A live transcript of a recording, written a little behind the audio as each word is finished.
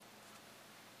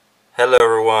Hello,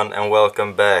 everyone, and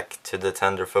welcome back to the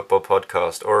Tender Football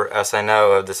Podcast, or as I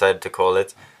now have decided to call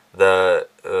it, the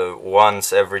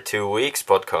once every 2 weeks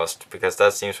podcast, because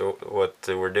that seems what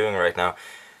we're doing right now.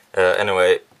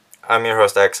 Anyway, I'm your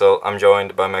host Axel. I'm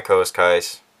joined by my co-host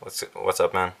Kais. What's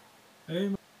up, man? Hey,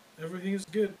 man, everything is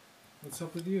good. What's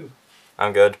up with you?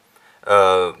 I'm good.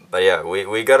 But yeah,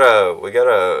 we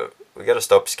gotta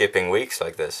stop skipping weeks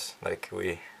like this.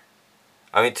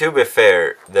 I mean, to be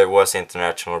fair, there was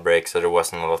international break, so there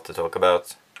wasn't a lot to talk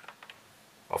about.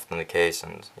 Often the case,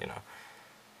 and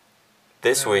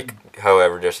this week, Um,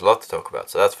 however, there's a lot to talk about,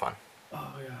 so that's fun.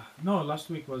 oh yeah, no, last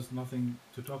week was nothing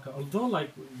to talk. Although,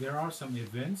 like, there are some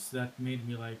events that made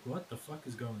me like, what the fuck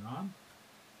is going on?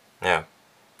 Yeah.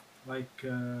 Like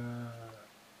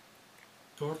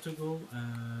Portugal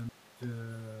and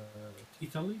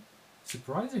Italy.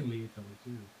 Surprisingly, Italy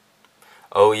too.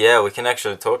 Oh yeah, we can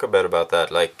actually talk a bit about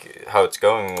that, like how it's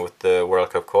going with the World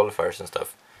Cup qualifiers and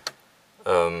stuff.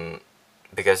 Um,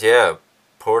 because yeah,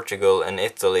 Portugal and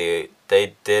Italy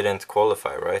they didn't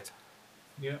qualify, right?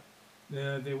 Yeah,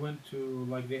 they went to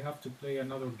like they have to play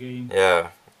another game. Yeah,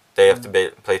 they have to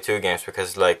Uh, play two games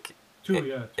because like, two,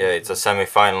 yeah, yeah, two. it's a Sorry.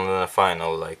 semi-final and a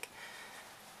final. Like,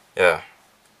 yeah,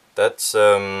 that's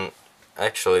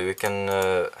actually we can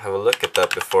have a look at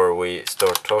that before we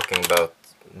start talking about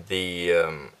the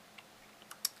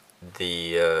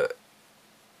the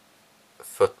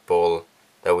football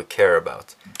that we care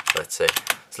about, let's say.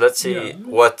 So let's Yeah, see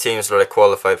what teams are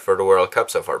qualified for the World Cup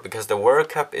so far, because the World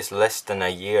Cup is less than a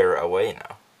year away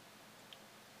now.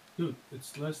 dude,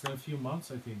 it's less than a few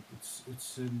months. I think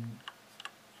it's in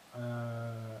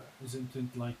isn't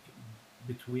it like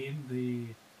between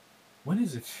the when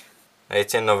is it?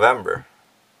 It's in November.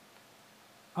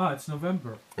 Ah, it's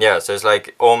November. Yeah, so it's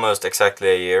like almost exactly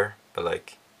a year, but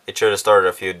like it should have started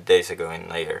a few days ago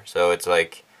in a year. So it's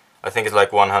like, I think it's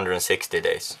like 160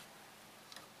 days.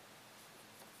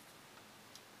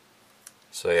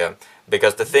 So yeah,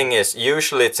 because the thing is,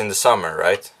 usually it's in the summer,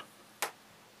 right?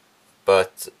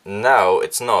 But now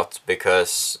it's not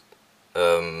because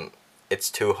um, it's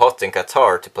too hot in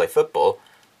Qatar to play football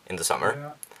in the summer.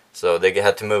 Yeah, So they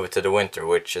had to move it to the winter,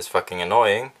 which is fucking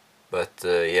annoying. But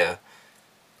yeah,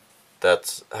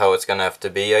 that's how it's gonna have to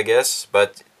be, I guess.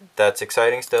 But that's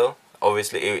exciting still.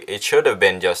 Obviously, it should have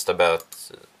been just about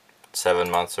 7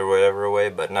 months or whatever away,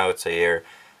 but now it's a year.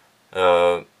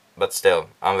 Uh, but still,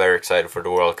 I'm very excited for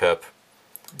the World Cup.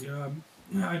 yeah.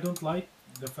 I don't like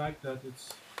the fact that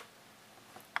it's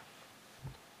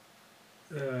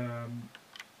um,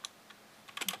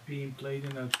 being played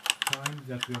in a time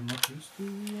that we are not used to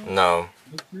No,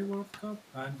 the play World Cup,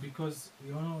 and because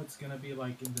it's gonna be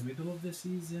like in the middle of the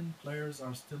season, players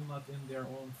are still not in their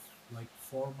own like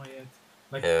form yet.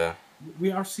 Like yeah,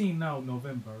 we are seeing now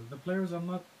November, the players are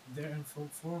not there in full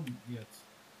form yet.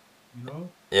 You know?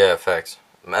 yeah, facts.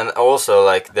 And also,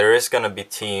 like, there is gonna be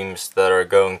teams that are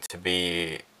going to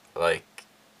be like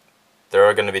there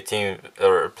are going to be team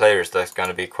or players that's going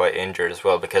to be quite injured as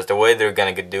well, because the way they're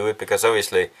going to do it, because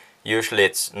obviously usually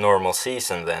it's normal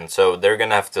season then, so they're going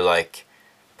to have to like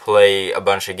play a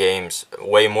bunch of games,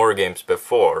 way more games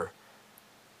before,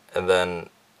 and then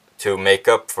to make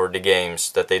up for the games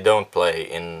that they don't play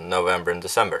in November and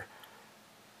December.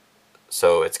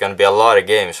 So it's going to be a lot of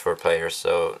games for players,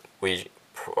 so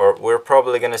we're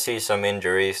probably going to see some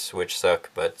injuries which suck,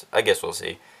 but I guess we'll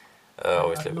see. I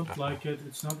Obviously. don't like it.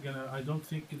 It's not gonna. I don't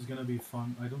think it's gonna be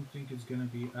fun. I don't think it's gonna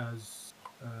be as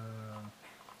uh,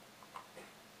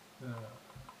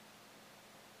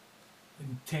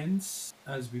 intense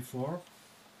as before.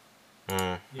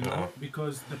 No.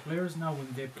 Because the players now when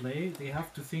they play, they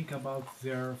have to think about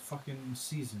their fucking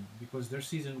season because their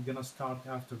season is gonna start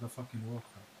after the fucking World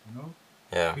Cup.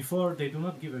 Yeah. Before they do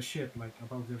not give a shit like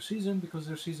about their season because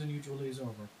their season usually is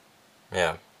over.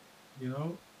 Yeah.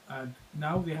 And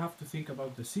now they have to think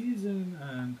about the season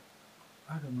and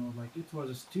I don't know, like it was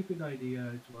a stupid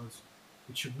idea.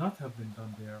 It should not have been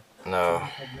done there. It should No. not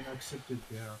have been accepted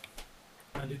there.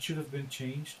 And it should have been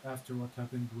changed after what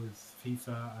happened with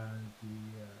FIFA and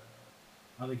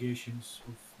the allegations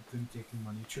of them taking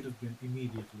money. It should have been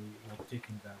immediately like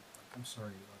taken down. Like I'm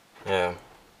sorry, like Yeah.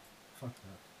 fuck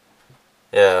that.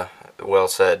 Yeah, well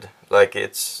said. Like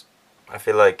it's, I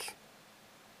feel like,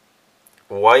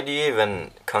 why do you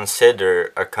even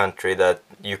consider a country that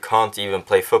you can't even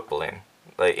play football in,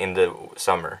 like in the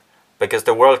summer? Because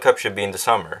the World Cup should be in the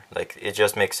summer. Like it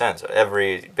just makes sense.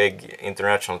 Every big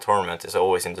international tournament is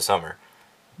always in the summer.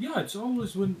 Yeah, it's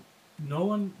always when no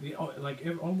one,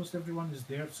 almost everyone is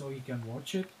there so he can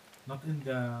watch it, not in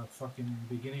the fucking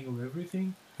beginning of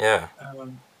everything. Yeah.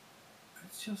 Um,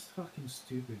 it's just fucking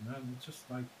stupid, man. It's just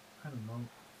like I don't know.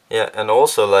 Yeah, and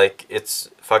also like it's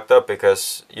fucked up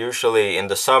because usually in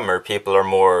the summer people are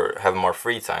more have more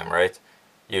free time, right?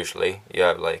 Usually you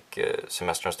have like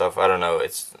semester and stuff. I don't know.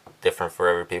 It's different for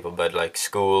every people, but like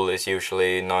school is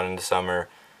usually not in the summer.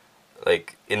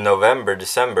 Like in November,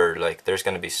 December, like there's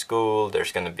gonna be school.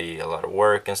 There's gonna be a lot of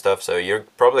work and stuff. So you're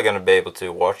probably gonna be able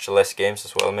to watch less games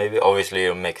as well. Maybe obviously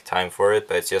you'll make time for it,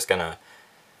 but it's just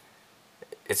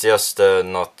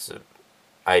not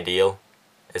ideal,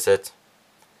 is it?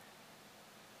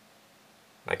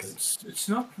 Like It's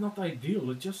not ideal.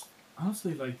 It just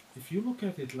honestly, like, if you look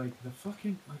at it, like, the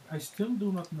fucking, like, I still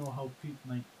do not know how people,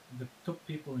 like, the top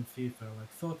people in FIFA,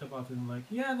 like, thought about it and like,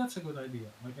 yeah, that's a good idea.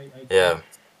 Like, I yeah, can't,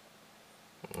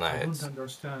 no, I don't it's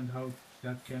understand how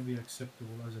that can be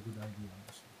acceptable as a good idea.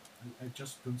 Honestly, I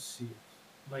just don't see it.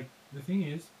 Like, the thing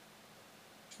is,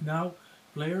 now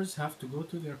players have to go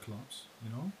to their clubs,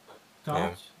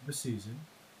 yeah, start the season,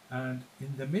 and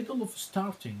in the middle of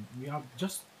starting, we are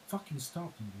just fucking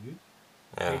starting, dude.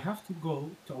 They yeah, have to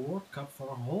go to a World Cup for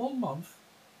a whole month,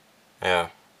 yeah.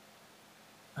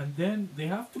 and then they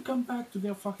have to come back to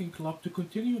their fucking club to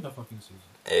continue the fucking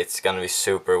season. It's gonna be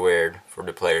super weird for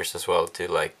the players as well to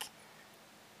like.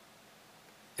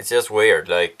 It's just weird,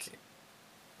 like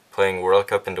playing World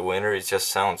Cup in the winter. It just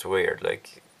sounds weird.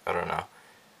 Like I don't know.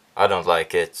 I don't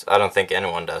like it. I don't think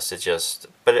anyone does. It's just,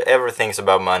 but everything's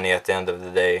about money at the end of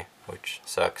the day, which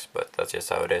sucks. But that's just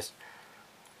how it is.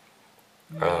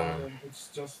 Yeah, Um, it's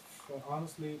just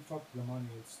honestly, fuck the money.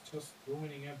 It's just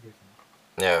ruining everything.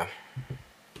 yeah,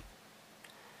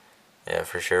 yeah,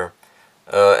 for sure.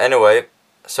 Anyway,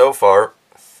 so far,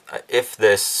 if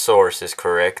this source is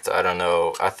correct, I don't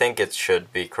know. I think it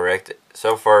should be correct.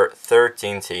 So far,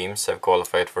 13 teams have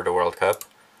qualified for the World Cup.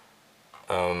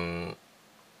 Um,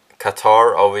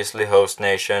 Qatar, obviously, host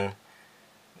nation.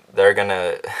 They're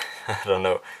gonna. I don't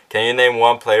know. Can you name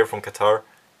one player from Qatar?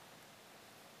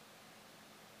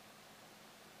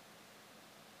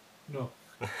 No,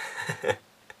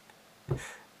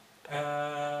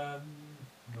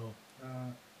 no.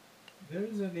 There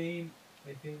is a name.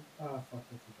 I think. Ah, fuck,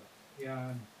 I forgot.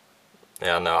 Yeah, no.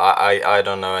 Yeah, no, I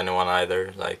don't know anyone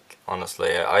either. Like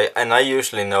honestly, I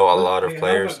usually know a But lot of they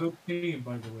have a players. good team,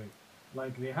 by the way.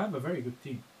 Like, they have a very good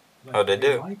team. Oh, Like, they they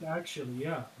do. might actually,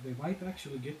 yeah, they might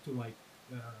actually get to, like,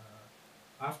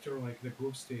 after, like, the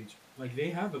group stage. Like,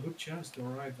 they have a good chance to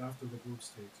arrive after the group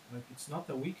stage. Like, it's not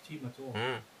a weak team at all.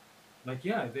 Mm. Like,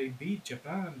 yeah, they beat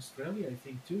Japan, Australia, I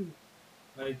think, too.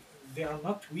 Like, they are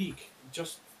not weak.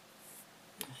 Just,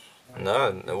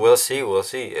 No, I we'll don't see, know. we'll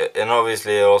see. And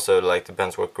obviously, it also like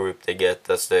depends what group they get.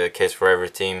 That's the case for every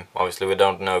team. Obviously, we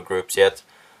don't know groups yet,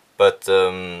 but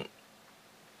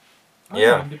Oh, yeah,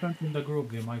 yeah, and depends on the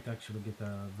group. They might actually get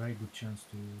a very good chance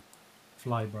to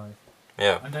fly by.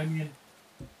 yeah. And I mean,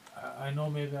 I know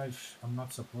maybe I'm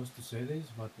not supposed to say this,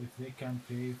 but if they can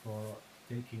pay for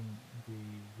taking the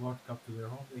World Cup to their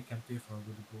home, they can pay for a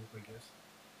good group, I guess.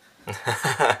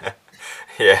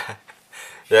 Yeah,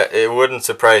 yeah. It wouldn't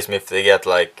surprise me if they get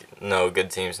like no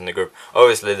good teams in the group.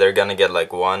 Obviously, they're gonna get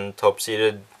like one top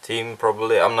seeded team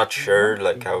probably. I'm not They sure have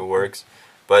like to, how it works,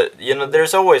 but because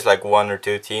there's always like one or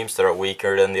two teams that are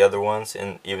weaker than the other ones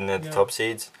in even in the yeah, top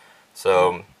seeds.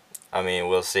 yeah, So, I mean,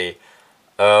 we'll see.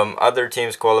 Other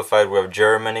teams qualified. We have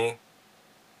Germany,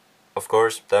 of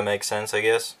course. That makes sense, I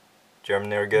guess.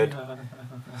 Germany are good.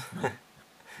 yeah,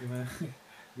 yeah,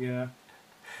 yeah.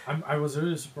 I was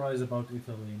really surprised about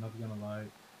Italy. Not gonna lie,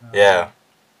 Yeah,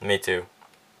 me too.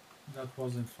 that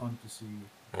wasn't fun to see.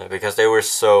 Yeah, because they were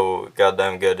so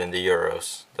goddamn good in the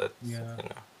Euros that Yeah, you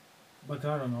know. but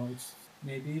I don't know. It's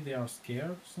maybe they are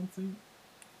scared or something.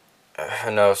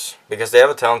 Who knows? Because they have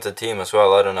a talented team as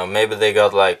well. I don't know. Maybe they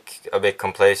got like a bit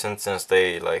complacent since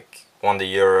they like won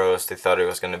the Euros. They thought it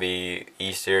was gonna be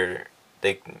easier.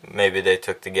 Maybe they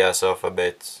took the gas off a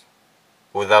bit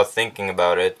without thinking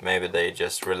about it. Maybe they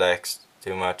just relaxed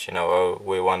too much. You know, oh,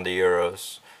 we won the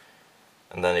Euros,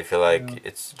 and then they feel Yeah, like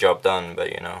it's job done. But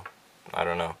I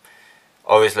don't know.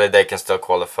 Obviously, they can still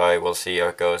qualify. We'll see how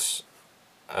it goes.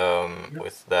 yeah,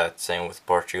 With that, same with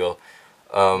Portugal.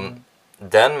 Um, yeah.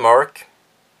 Denmark,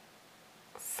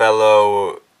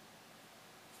 fellow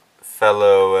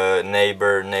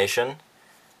neighbor nation.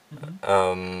 Hmm.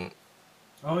 Um,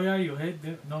 Oh yeah, you hate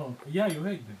them. No, yeah, you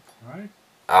hate them, right?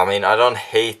 I mean, I don't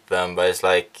hate them, but it's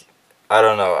like I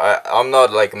don't know. I'm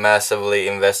not like massively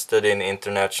invested in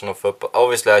international football.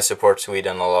 Obviously, I support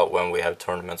Sweden a lot when we have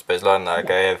tournaments, but it's not like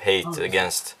Yeah, I have hate obviously.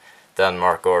 against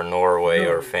Denmark or Norway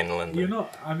or No, Finland or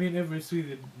I mean, every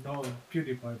Sweden knows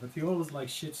PewDiePie, but he always like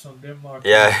shits on Denmark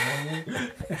yeah. and Norway,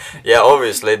 Yeah,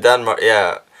 obviously Denmark.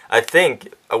 Yeah, I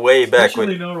think way back with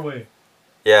especially Norway.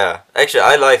 Yeah, actually,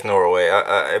 I like Norway.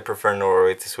 I prefer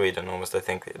Norway to Sweden almost. I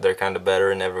think they're kind of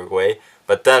better in every way.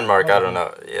 But Denmark, I Oh, don't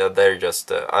know. Yeah, they're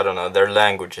just I don't know. Their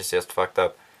language is just fucked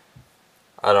up.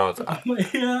 I don't.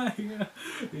 yeah, yeah,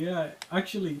 yeah.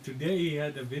 Actually, today he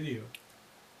had a video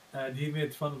and he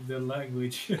made fun of their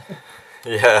language.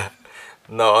 Yeah.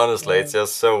 No, honestly, uh, it's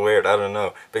just so weird. I don't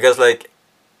know because like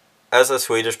as a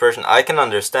Swedish person, I can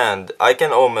understand. I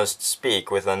can almost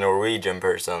speak with a Norwegian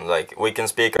person. Like we can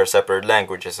speak our separate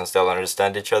languages and still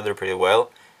understand each other pretty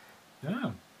well.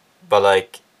 yeah, But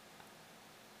like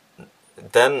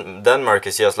Denmark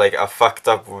is just like a fucked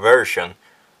up version.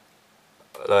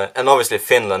 And obviously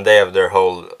Finland, they have their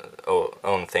whole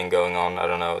own thing going on. I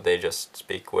don't know. They just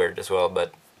speak weird as well,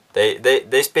 but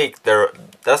they speak their.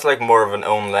 That's like more of an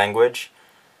own language.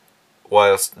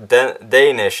 Whilst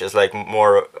Danish is like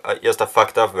more just a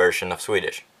fucked up version of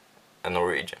Swedish and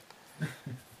Norwegian.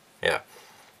 Yeah.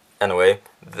 Anyway,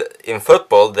 in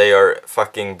football they are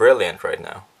fucking brilliant right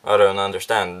now. I don't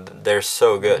understand. They're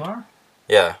so good. Denmark.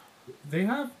 Yeah. They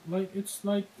have like it's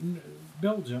like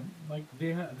Belgium. Like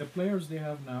they have the players they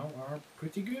have now are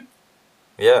pretty good.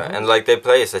 You Yeah, and know, like they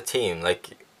play as a team.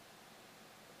 Like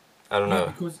I don't yeah,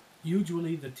 know. because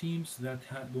usually the teams that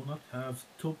do not have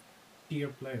top tier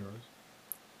players,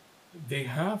 they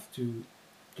have to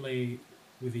play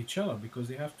with each other because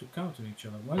they have to count on each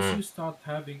other. Once Mm, you start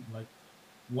having like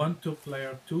one top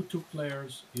player, two top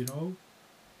players,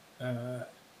 uh,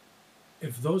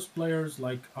 if those players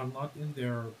like are not in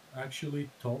their actually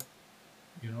top,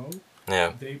 you know,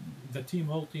 yeah. they the team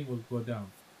whole team will go down.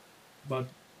 But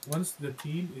once the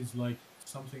team is like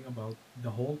something about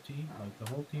the whole team, like the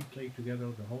whole team play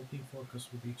together, the whole team focus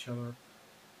with each other,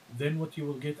 then what you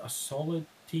will get a solid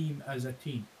team as a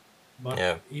team. But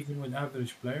Yeah. even with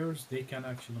average players, they can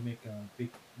actually make a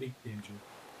big danger.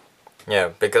 Yeah,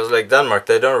 because like Denmark,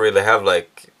 they don't really have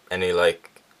like any like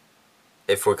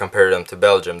if we compare them to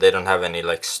Belgium, they don't have any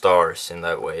like stars in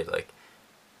that way. Like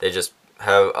they just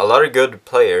have a lot of good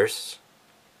players,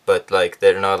 but like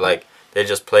they're not Yeah, like they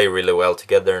just play really well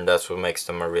together, and that's what makes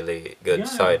them a really good yeah,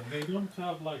 side. they don't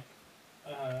have like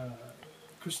uh,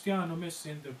 Cristiano Messi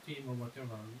in their team or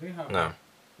whatever. They have No. like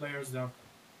players that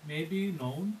maybe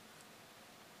known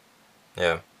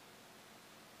Yeah.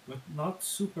 but not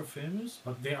super famous,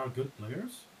 but they are good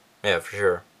players. Yeah, for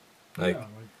sure. Like Yeah,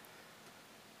 like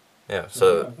yeah, so.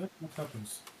 so Yeah, that's what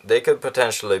happens. they could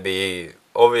potentially be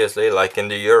obviously like in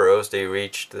the Euros they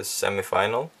reached the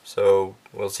semi-final, so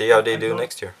we'll see how I, they I do don't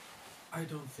next year. I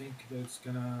don't think that's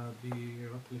gonna be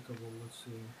replicable. Let's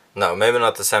see. No, maybe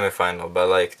not the semi-final, but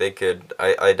like they could.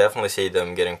 I definitely see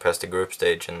them getting past the group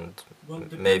stage and Well, it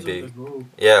depends on the maybe. group,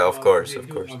 Yeah, of but course, they of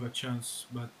do course. have a chance.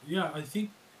 But yeah, I think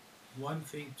one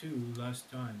thing too last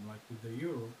time, like with the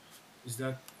Euro, is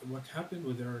that what happened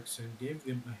with Ericsson gave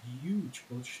them a huge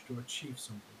push to achieve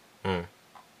something. Hmm.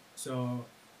 So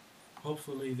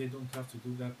hopefully they don't have to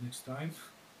do that next time,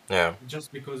 Yeah.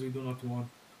 just because we do not want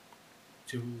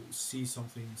to see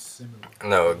something similar.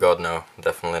 No, God, no,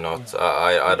 definitely not. Yeah,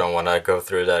 I yeah. don't want to go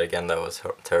through that again. That was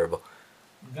terrible.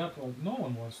 That was no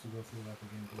one wants to go through that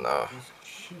again, dude. No, It was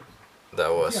shit. that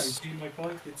But yeah, you was. see my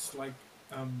point. It's like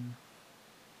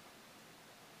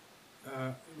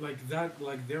that.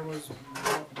 Like there was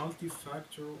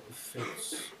multi-factor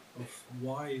effects of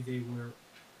why they were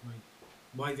like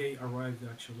why they arrived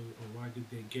actually, or why did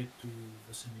they get to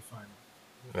the semifinal.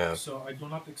 Yeah. So I do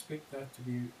not expect that to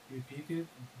be repeated.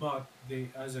 But they,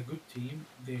 as a good team,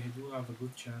 they do have a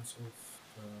good chance of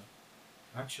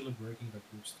actually breaking that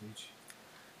group stage,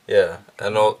 Yeah, like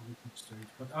and going all. to the group stage.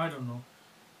 But I don't know.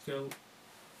 Still,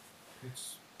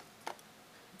 it's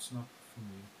it's not for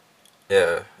me.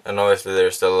 Yeah, and obviously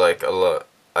there's still like a lot.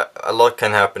 A lot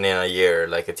can happen in a year.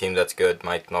 Like a team that's good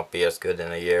might not be as good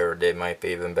in a year, or they might be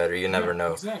even better. You never Yeah,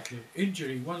 know. exactly.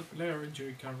 Injury, one player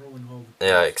injury can ruin whole the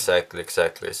Yeah, team. So exactly,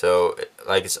 exactly. So,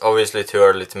 like, it's obviously too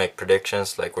early to make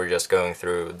predictions. Like, we're just going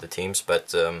through the teams,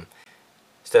 but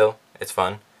still, it's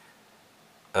fun.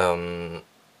 Um,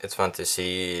 it's fun to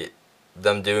see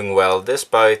them doing well,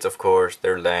 despite, of course,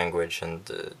 their language and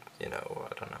I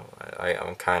don't know.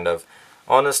 I'm kind of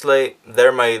honestly,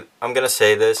 they're my. I'm gonna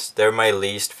say this. They're my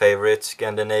least favorite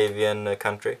Scandinavian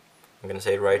country. I'm gonna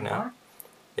say it right now. Denmark,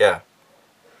 Yeah,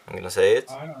 I'm gonna say it.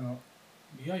 I don't know.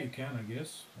 Yeah, you can, I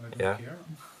guess. I don't Yeah, care.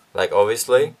 like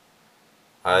obviously,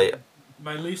 I. Mm,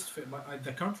 my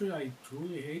the country I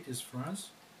truly hate is France.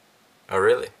 Oh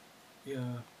really?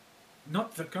 Yeah,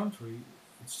 not the country.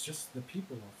 It's just the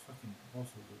people are fucking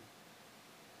awful, dude.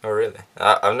 Oh really?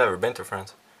 I've never been to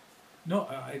France. No,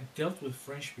 I dealt with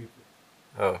French people,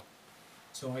 Oh.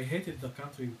 so I hated the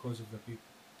country because of the people.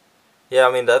 Yeah,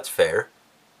 I mean that's fair.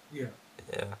 Yeah.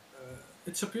 Yeah.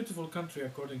 It's a beautiful country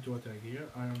according to what I hear.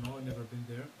 I don't know. I never been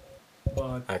there,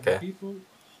 but the Okay. people,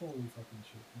 holy fucking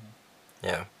shit, man.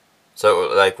 Yeah. So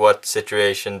like, what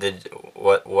situation did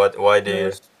what why do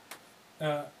you?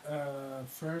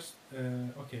 First,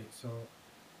 okay. So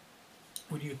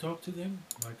when you talk to them,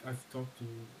 like I've talked to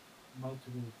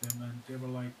multiple of them, and they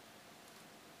were like,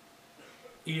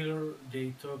 either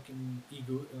they talk in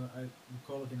ego, we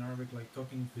call it in Arabic like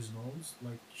talking of his nose,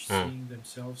 like Hmm. seeing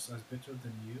themselves as better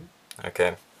than you,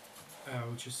 Okay.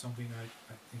 which is something I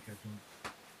think I don't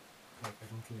like. I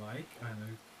don't like, and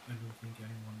I don't think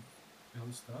anyone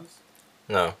else does.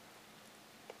 No.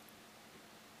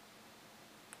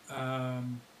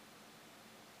 Um,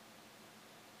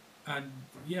 and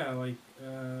yeah, like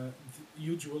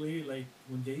usually, like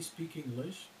when they speak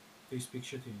English, they speak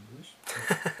shitty English,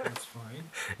 but that's fine.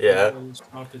 We Yeah. all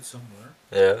started somewhere.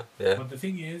 Yeah. Yeah. But the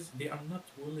thing is, they are not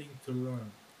willing to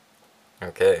learn.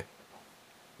 Okay.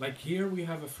 Like here we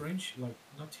have a French, like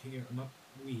not here, not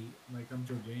we, like I'm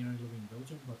Jordanian, I live in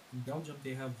Belgium, but in Belgium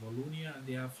they have Wallonia and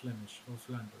they have Flemish or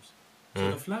Flanders. So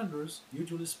Hmm. the Flanders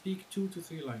usually speak two to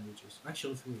three languages,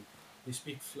 actually three. They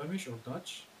speak Flemish or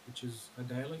Dutch, which is a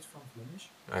dialect from Flemish.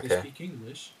 They Okay. speak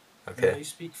English and Okay. they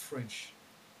speak French.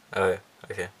 Oh.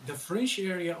 Okay. The French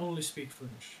area only speak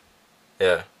French,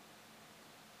 Yeah.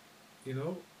 you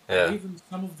know, and Yeah. even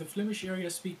some of the Flemish area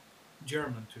speak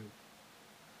German too.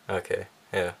 Okay.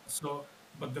 Yeah. So,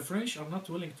 but the French are not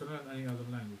willing to learn any other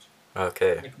language.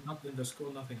 Okay. Like not in the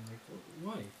school, nothing. Like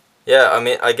why? Yeah, I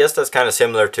mean, I guess that's kind of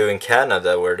similar to in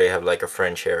Canada where they have like a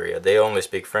French area. They only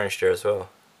speak French there as well.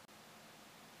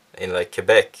 In like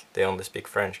Quebec, they only speak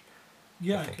French, I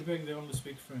Yeah, in think. Quebec they only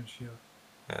speak French. Yeah,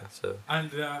 Yeah, so and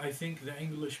I think the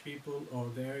English people or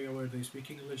the area where they speak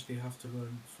English, they have to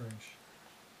learn French.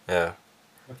 yeah.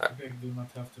 But Uh, Quebec do not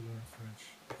have to learn French.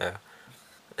 yeah.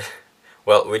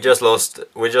 Well, we just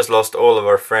lost all of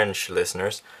our French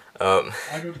listeners. Um,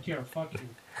 I don't care. Fuck you.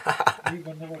 Leave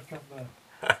and never come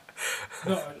back.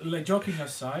 No, like joking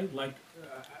aside, like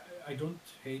I don't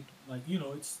hate like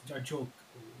it's a joke,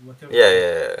 whatever. yeah, But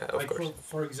yeah, yeah, of like course.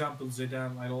 for example,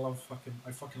 Zidane,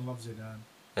 I fucking love Zidane.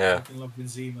 I Yeah. fucking love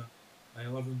Benzema. I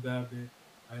love Mbappe.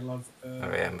 I love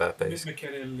Oh yeah, Mbappe is.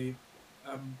 Macarelli.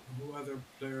 Who other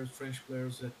players, French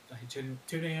players that I genuinely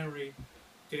Thierry Henry,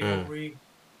 Thierry Hmm. Henry.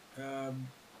 Um,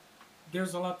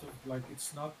 there's a lot of like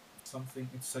it's not something.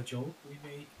 It's a joke we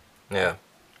make, Yeah.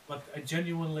 but I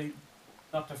genuinely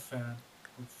not a fan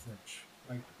of French.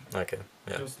 Like Okay.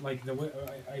 Yeah. just like the way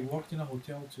I worked in a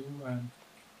hotel too, and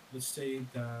let's say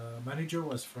the manager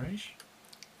was French.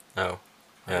 Oh.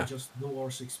 I Yeah. just the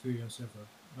worst experience ever.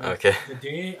 Like Okay. the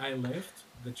day I left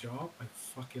the job, I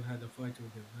fucking had a fight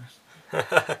with him,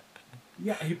 man.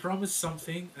 Yeah, he promised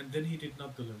something and then he did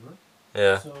not deliver.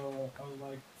 Yeah. So I was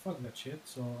like, fuck that shit.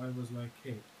 So I was like,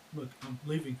 hey, look, I'm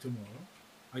leaving tomorrow.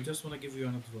 I just want to give you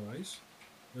an advice.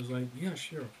 I was like, yeah,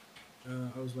 sure.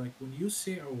 I was like, when you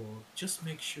say a word, just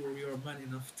make sure you're man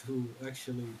enough to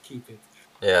actually keep it.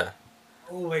 Yeah.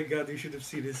 Oh my god, you should have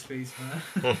seen his face, man.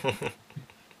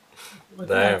 But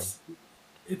yeah, Damn.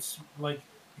 it's like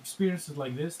experiences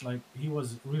like this. Like he was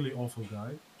really awful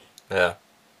guy. Yeah.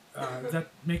 That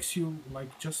makes you like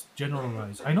just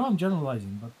generalize. I know I'm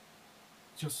generalizing, but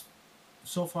just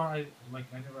so far I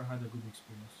never had a good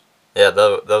experience. Yeah,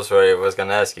 that's what I was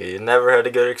gonna ask you. You never had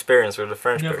a good experience with a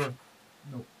French person. Never.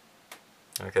 No.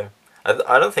 Okay.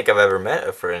 I don't think I've ever met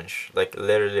a French, like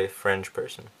literally French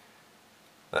person.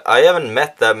 I haven't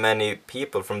met that many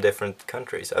people from different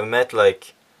countries. I've met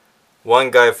like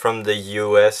one guy from the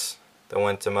U.S. that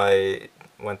went to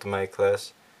my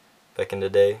class back in the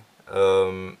day.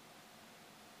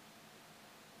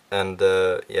 And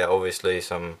yeah, obviously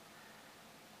some.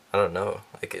 I don't know.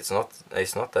 Like it's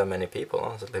not that many people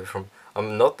honestly. From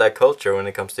I'm not that culture when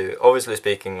it comes to obviously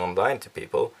speaking online to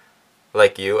people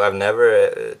like you. I've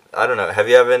never. I don't know. Have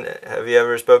you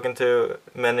ever spoken to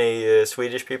many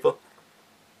Swedish people?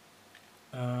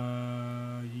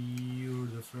 You're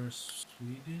the first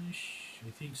Swedish.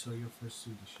 I think so. You're first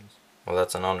Swedish. Yes. Well,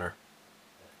 that's an honor.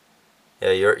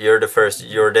 Yeah, you're the first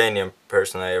Yeah. Jordanian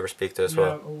person I ever speak to as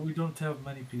well. Yeah. We don't have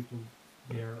many people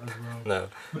here as well. No.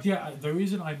 But yeah, the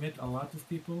reason I met a lot of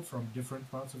people from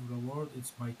different parts of the world,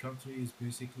 it's my country is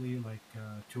basically like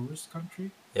a tourist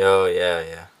country, Oh yeah,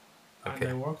 yeah. and Okay.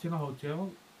 I worked in a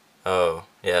hotel. Oh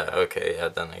yeah. Okay. Yeah.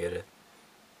 Then I get it.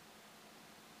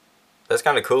 That's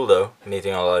kind of cool though,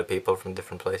 meeting a lot of people from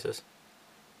different places.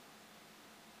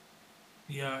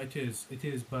 Yeah, it is. It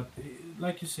is. But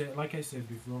like you said, like I said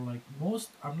before, like most,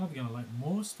 I'm not gonna lie,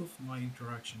 most of my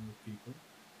interaction with people,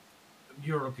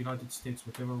 Europe, United States,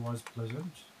 whatever was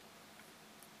pleasant.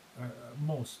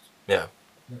 Most. Yeah.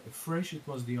 French, it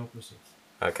was the opposite.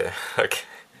 Okay. Okay.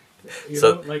 You So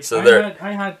know, like so there.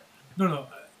 I had no, no.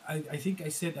 I think I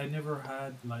said I never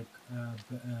had like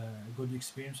good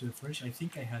experience with French. I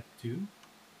think I had two.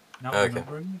 Now Okay.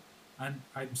 remembering it, and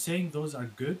I'm saying those are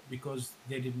good because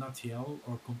they did not yell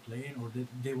or complain, or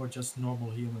they were just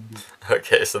normal human beings.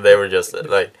 Okay. So they were just If,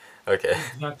 like, okay.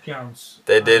 if that counts,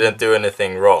 They I don't didn't know. do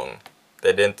anything wrong.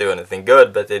 They didn't do anything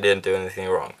good, but they didn't do anything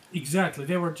wrong. Exactly,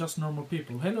 they were just normal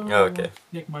people. Hello, you Okay. want to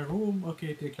take my room?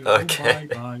 Okay, take your room. Okay. Bye,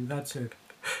 bye. That's it.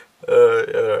 All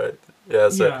right. Yeah.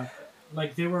 So Yeah,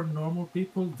 like they were normal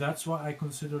people. That's why I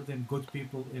consider them good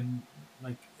people in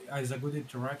like as a good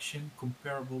interaction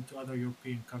comparable to other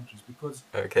European countries because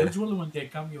okay. usually when they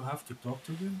come you have to talk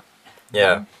to them, you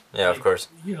Yeah. know, Yeah. Of like course.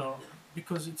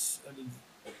 because it's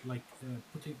like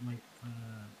putting like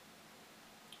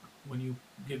when you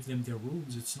give them their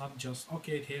rooms, it's not just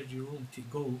okay, here's your room,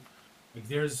 go. Like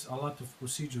there's a lot of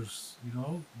procedures,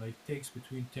 like takes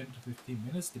between 10 to 15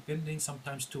 minutes, depending,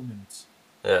 sometimes 2 minutes,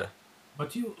 Yeah.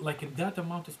 but you like in that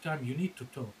amount of time you need to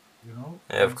talk,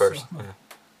 Yeah. Of and so course. Yeah.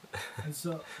 and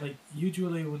so like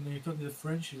usually when you talk to the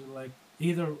French is like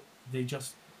either they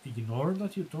just ignore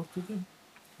that you talk to them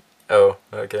Oh.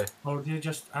 Okay. or they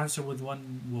just answer with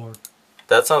one word.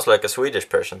 That sounds like a Swedish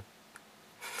person.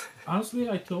 Honestly,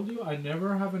 I told you I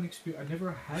never had an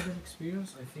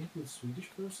experience, I think, with Swedish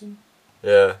person.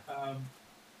 Yeah. um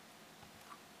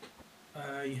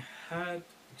I had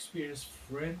experience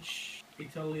French,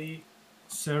 Italy,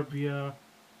 Serbia,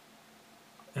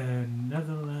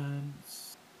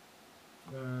 Netherlands,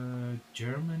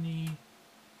 Germany,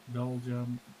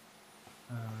 Belgium,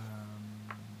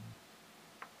 um,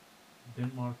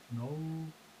 Denmark,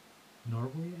 no.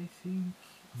 Norway, I think.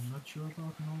 I'm not sure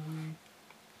about Norway.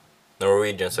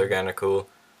 Norwegians are Uh, kind of cool.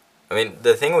 I mean,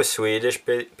 the thing with Swedish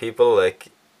people, like,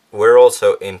 we're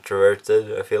also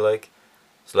introverted. I feel like.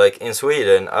 So, like in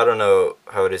Sweden, I don't know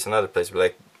how it is in other places, but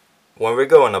like when we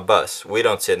go on a bus, we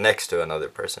don't sit next to another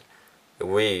person.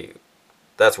 We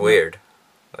That's well, weird.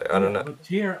 Like, I don't yeah, know. but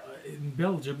here in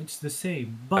Belgium, it's the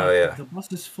same. Oh But if yeah. the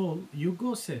bus is full, you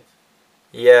go sit.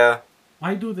 Yeah.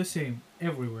 I do the same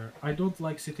everywhere. I don't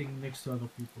like sitting next to other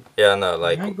people. Yeah. No.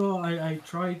 When Like. I go, I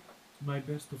try my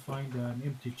best to find an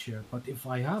empty chair. But if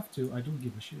I have to, I don't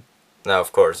give a shit. No.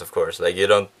 Of course. Of course. Like you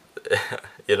don't.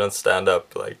 you don't stand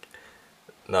up. Like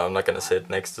no, I'm not gonna I, sit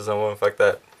next to someone. Fuck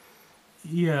that.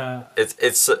 yeah,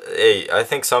 It's. Hey, I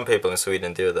think some people in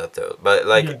Sweden do that though. But yeah.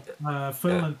 like. Yeah.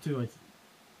 Finland too.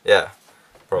 Yeah.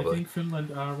 I Probably. think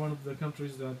Finland are one of the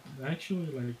countries that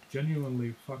actually like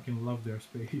genuinely fucking love their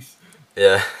space.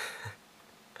 Yeah.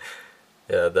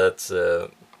 Yeah. That's.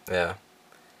 Yeah.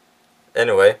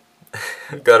 Anyway,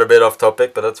 Yeah, got a bit off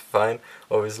topic, but that's fine.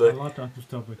 a Obviously. lot out of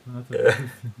topic, not a Yeah.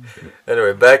 bit.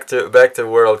 Anyway, back to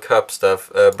World Cup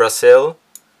stuff. Brazil,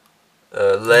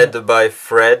 Yeah, led by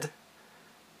Fred,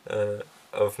 uh,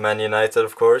 of Man United,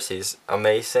 of course. He's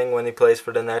amazing when he plays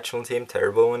for the national team.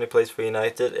 Terrible when he plays for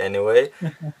United. Anyway,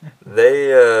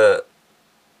 they uh,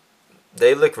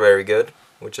 they look very good,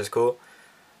 which is cool.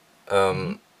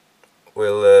 hmm Um,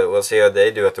 we'll see how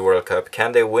they do at the World Cup.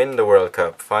 Can they win the World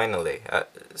Cup finally?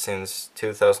 Since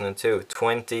 2002,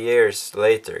 20 years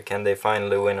later, can they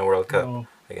finally win a World Cup no,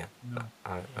 again? no,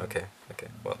 no, Okay, okay.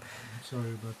 no, Well, no. I'm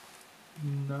sorry, but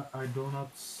no, I do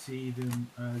not see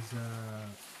them as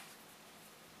a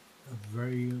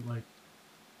very like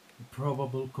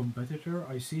probable competitor.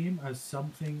 I see him as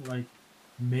something like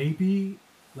maybe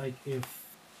like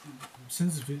if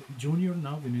since Junior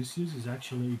now Vinicius is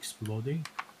actually exploding.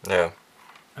 yeah,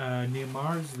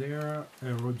 Neymar is there,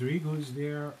 Rodrigo is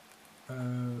there,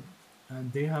 uh,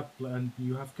 and and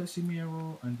you have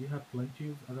Casemiro, and you have plenty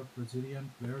of other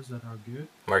Brazilian players that are good.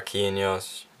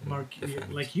 Marquinhos in Mark,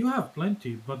 defense. like you have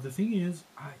plenty, but the thing is,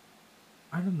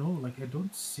 I don't know, like I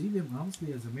don't see them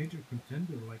honestly as a major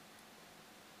contender. Like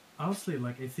honestly,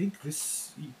 like I think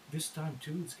this time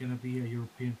too, it's gonna be a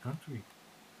European country.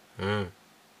 Mm,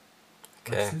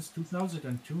 Like okay, since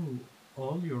 2002,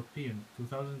 all European.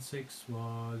 2006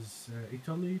 was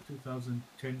Italy,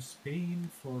 2010 Spain,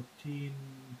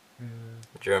 14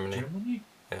 Germany. Germany,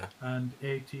 Yeah, and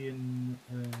 18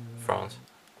 France.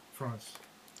 France.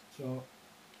 So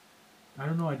I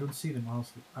don't know. I don't see them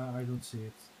honestly. I don't see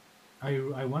it.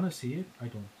 I want to see it. I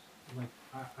don't. Like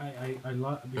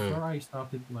Mm, before I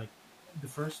started like the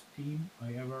first team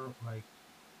I ever like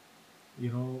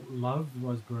loved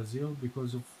was Brazil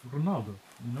because of Ronaldo.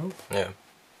 yeah,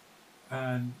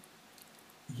 And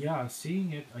yeah,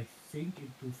 seeing it, I think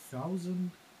in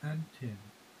 2010,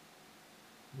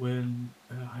 when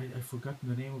I forgot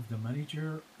the name of the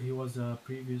manager. He was a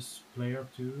previous player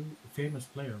too, a famous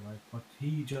player, like, but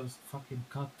he just fucking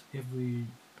cut every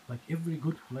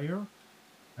good player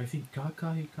I think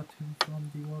Kaka, he cut him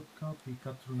from the World Cup. He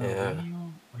cut Yeah,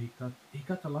 Ronaldinho. He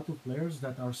cut a lot of players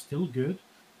that are still good.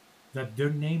 That their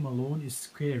name alone is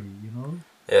scary, you know.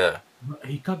 yeah. But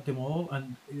he cut them all,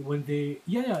 and when they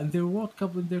yeah, in their World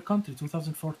Cup in their country,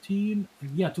 2014,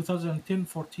 and yeah, 2010,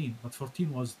 14. But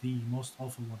 14 was the most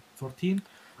awful one. 14,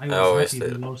 I was happy Obviously,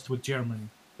 they lost with Germany.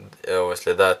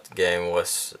 obviously that game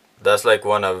was. That's like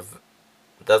one of.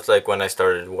 That's like when I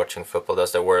started watching football.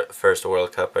 That's the first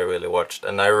World Cup I really watched,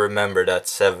 and I remember that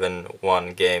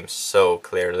 7-1 game so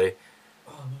clearly.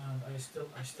 Oh man,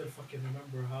 I still fucking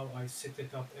remember how I set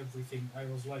it up everything. I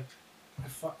was like,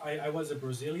 I was a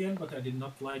Brazilian, but I did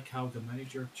not like how the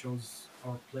manager chose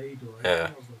or played or Yeah,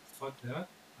 anything. I was like, fuck that.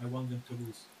 I want them to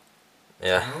lose.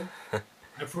 You yeah, know?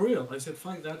 And for real, I said,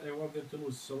 fuck that. I want them to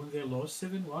lose. So when they lost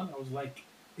 7-1, I was like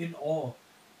in awe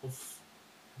of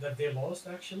that they lost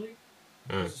actually.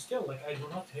 mm, Because still, like, I do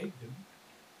not hate them.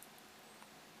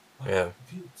 But yeah.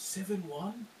 dude,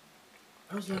 7-1?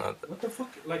 I was like, Not, what the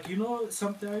fuck? Like,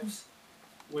 sometimes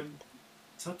when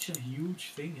such a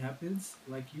huge thing happens,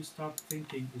 like you start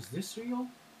thinking, is this real?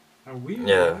 Are we in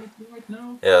yeah, reality right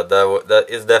now? yeah. That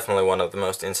is definitely one of the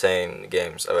most insane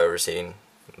games I've ever seen.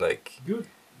 Like, Dude,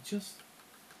 just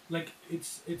like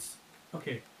it's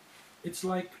okay. It's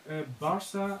like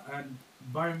Barca and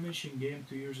Bayern München game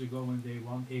 2 years ago when they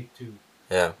won 8-2.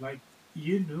 yeah, Like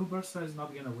you knew Barca is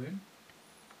not gonna win,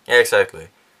 yeah, exactly.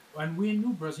 and we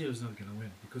knew Brazil is not gonna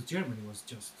win because Germany was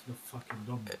just the fucking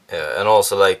dominant. Yeah, and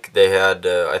also like they had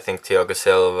I think Thiago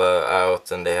Silva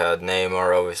out, and they had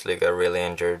Neymar obviously got really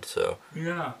injured. So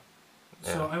Yeah.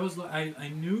 yeah, So I was like, I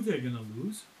knew they're gonna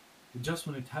lose. Just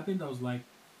when it happened, I was like,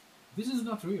 this is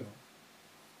not real.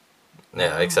 You yeah,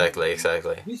 know, exactly,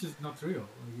 exactly. this is not real.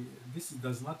 Like,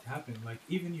 does not happen. Like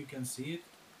even you can see it.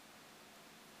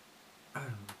 I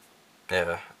don't know.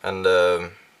 Yeah, and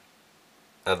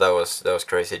that was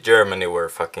crazy. Germany were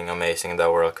fucking amazing in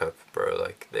that World Cup, bro.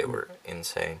 Like they Dude, were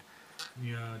insane.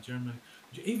 yeah, Germany.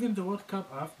 Even the World Cup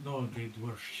after. No, they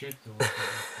were shit. The World Cup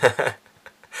after.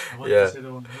 I want to Yeah, say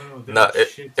no, they no, were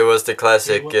shit. it was the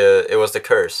They classic. were. It was the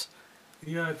curse.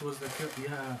 Yeah, it was the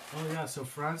yeah. Oh yeah. So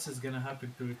France is gonna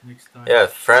happen to it next time. Yeah,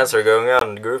 France Shit. are going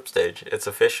on the group stage. It's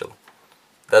official.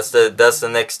 That's the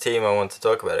Man. next team I want to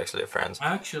talk about. Actually, France.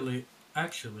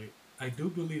 Actually, I do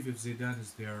believe if Zidane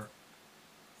is there,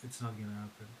 it's not gonna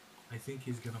happen. I think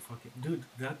he's gonna fucking dude.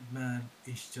 That man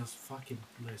is just fucking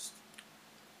blessed.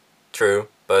 True,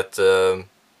 but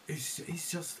He's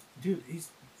just dude.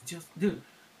 He's just dude.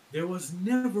 There was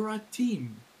never a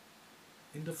team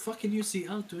in the fucking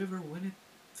UCL to ever win it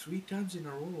 3 times in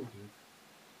a row, dude.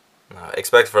 no,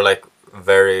 expect for like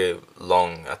very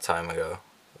long a time ago.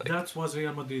 Like That was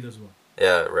Real Madrid as well.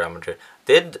 yeah, Real Madrid.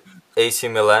 Did AC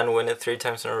Milan win it 3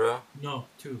 times in a row? No,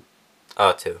 two.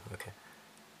 Oh, two. Okay.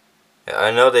 Yeah,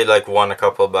 I know they like won a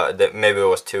couple, but maybe it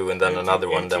was two, and then 80, another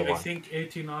one, 80. then I one. think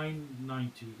 89,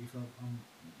 90. If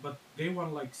but they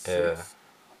won like Yeah, 6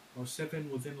 or 7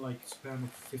 within like span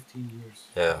of 15 years.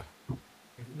 yeah,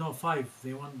 No, five.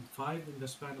 They won five in the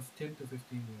span of 10 to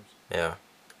 15 years yeah.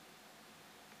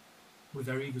 with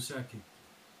Arrigo Sacchi.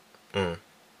 Mm.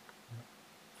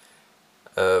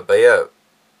 Yeah. But yeah,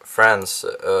 France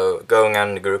going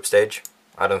on the group stage.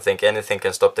 I don't think anything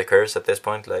can stop the curse at this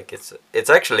point. Like it's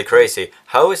actually Dude, crazy.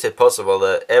 How is it possible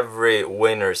that every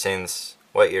winner since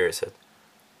what year is it?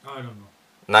 I don't know.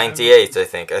 I remember. 98, I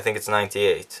think. I think it's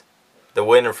 98. The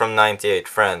winner from 98,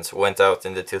 France, went out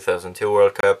in the 2002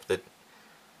 World Cup.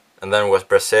 And then was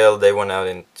Brazil. They went out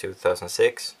in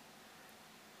 2006.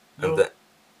 And then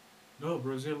No, no.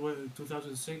 Brazil went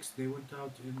 2006. They went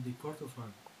out in the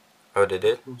quarterfinal oh, they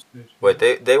did. of group stage. Wait,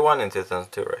 Yeah, they won in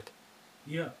 2002, right?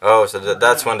 yeah, Oh, so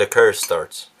that's yeah, when the curse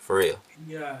starts for real.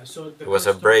 yeah. So the It was curse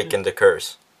a break started. in the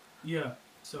curse. Yeah.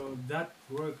 So that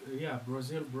broke. Yeah,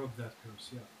 Brazil broke that curse.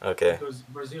 Yeah, Okay. because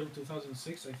Brazil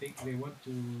 2006. I think they went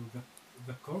to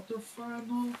the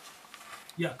quarterfinal.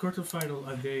 Yeah, quarterfinal,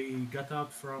 and they got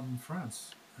out from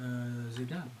France.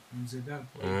 Zidane, and Zidane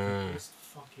played the Mm, best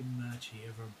fucking match he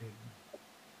ever did, man.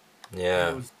 He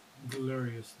yeah. was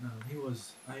glorious, man. He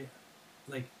was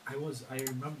I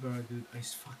remember, dude.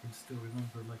 Fucking still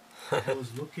remember. Like I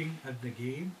was looking at the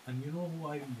game, and you know who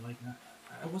I'm like.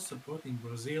 I was supporting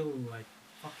Brazil like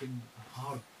fucking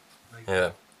hard. Like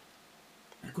Yeah.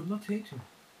 I could not hate him.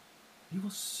 He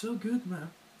was so good,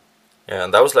 man. Yeah,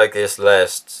 and that was like his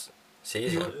last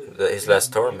He season, was his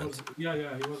last he tournament. was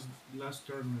yeah, he was last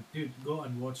tournament, dude. Go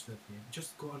and watch that game.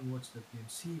 Just go and watch that game.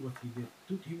 See what he did,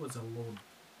 dude. He was alone.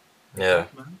 Yeah,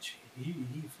 That match, he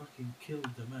fucking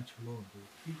killed the match alone, dude.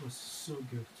 He was so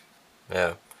good.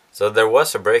 yeah. So there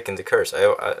was a break in the curse.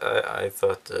 I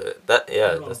thought that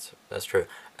yeah, No, that's true.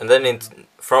 And then in yeah,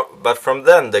 from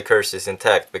then the curse is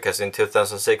intact because in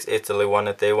 2006 Italy won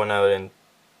it. They won out in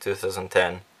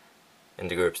 2010 in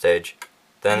the group stage.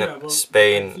 Then yeah. Well,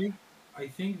 Spain. I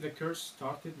think the curse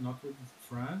started not with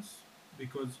France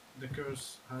because the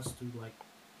curse has to like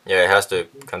Yeah, it has I to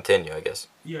think continue, I guess.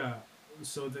 yeah.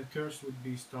 So the curse would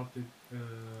be started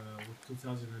with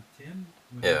 2010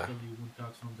 when Yeah, Italy went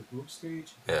out from the group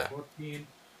stage, then yeah. 14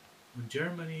 when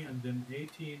Germany, and then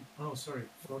 18. Oh, sorry,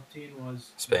 14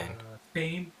 was Spain.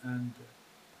 Spain, and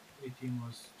 18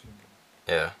 was Germany.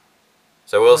 Yeah.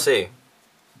 So we'll But see.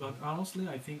 honestly,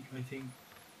 I think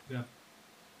that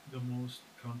the most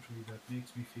country that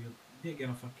makes me feel they're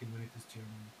gonna fucking win it is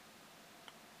Germany.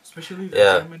 Especially that Yeah,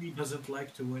 Germany doesn't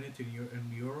like to win it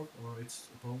in Europe or its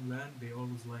homeland. They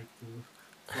always like to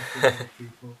fuck with other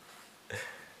people.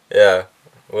 yeah.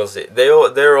 We'll see.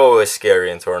 They're always scary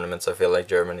in tournaments. I feel like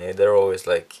Germany. They're always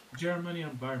like Germany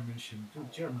and Bayern München,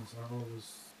 dude, Germans are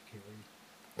always scary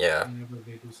yeah. whenever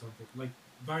they do something. Like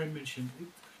Bayern München,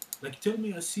 like tell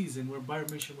me a season where Bayern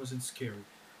München wasn't scary.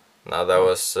 Now that No.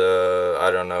 was I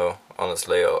don't know.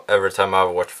 Honestly, every time I've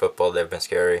watched football, they've been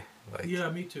scary. Like Yeah,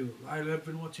 me too. I've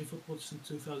been watching football since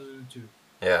 2002.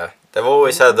 yeah, they've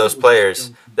They always were had those always a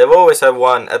players. skeleton. They've always had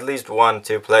one, at least one,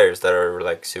 two players that are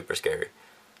like super scary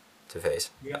to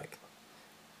face. Yeah, Like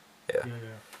yeah. yeah,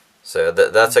 yeah. So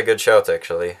that's a good shout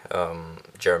actually.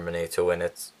 Germany to win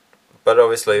it, but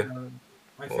obviously Yeah,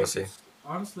 I we'll think see. it's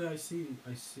honestly. I see.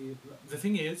 The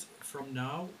thing is, from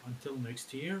now until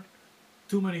next year,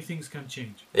 too many things can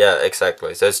change. Yeah,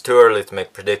 exactly. So it's too early to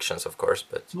make predictions, of course,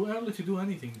 but Too early to do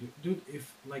anything, dude.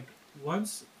 If like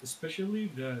once, especially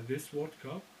the this World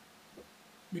Cup,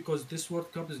 because this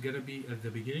World Cup is gonna be at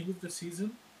the beginning of the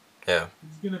season, yeah,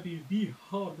 it's gonna be the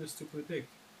hardest to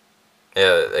predict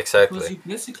yeah, because exactly. you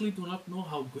basically do not know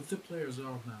how good the players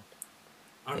are now.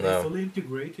 Are they No, fully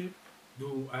integrated?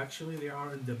 Do actually they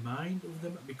are in the mind of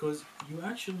them? Because you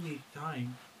actually need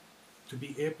time to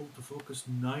be able to focus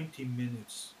 90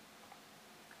 minutes.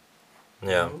 You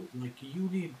yeah, know, like you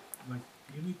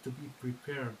need to be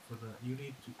prepared for that. You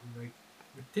need to like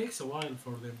it takes a while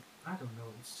for them. I don't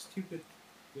know. It's stupid.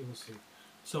 We will see.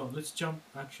 So let's jump.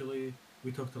 Actually,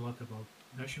 we talked a lot about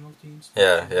national teams. Let's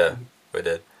yeah, jump yeah. We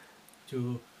did.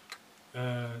 to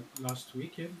last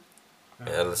weekend.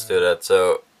 Yeah, let's do Uh, that.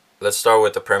 So let's start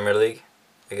with the Premier League,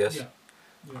 I guess. yeah,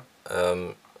 yeah.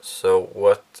 So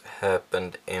what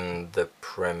happened in the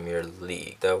Premier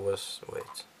League? That was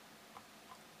wait.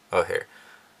 Oh here.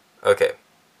 Okay.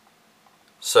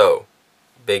 So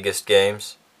biggest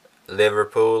games.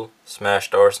 Liverpool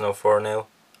smashed Arsenal 4-0.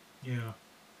 Yeah,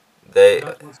 They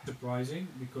that was surprising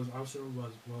because Arsenal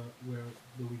were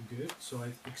doing good, so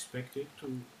I expected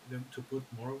to them to put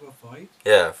more of a fight.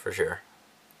 yeah, for sure.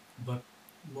 But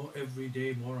more every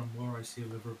day, more and more, I see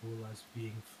Liverpool as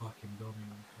being fucking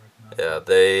dominant right now, Yeah, dude.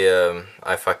 they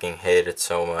I fucking hate it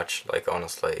so much. Like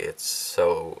honestly, it's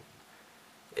so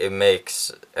it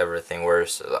makes everything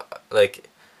worse. Like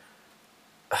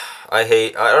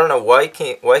I don't know why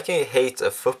can't you hate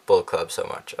a football club so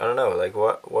much? I don't know. Like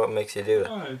what makes you do that?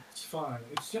 No, it's fine.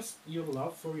 It's just your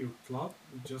love for your club.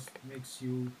 It just makes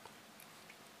you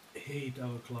hate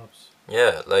other clubs.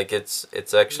 Yeah, like it's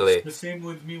It's actually the same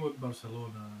with me with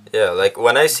Barcelona. And yeah. Like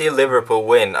when I see it's fine. Liverpool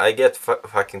win, I get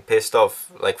fucking pissed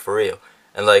off like for real.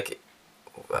 And like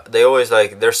they always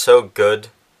like they're so good,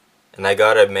 and I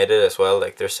gotta admit it as well.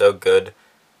 Like they're so good.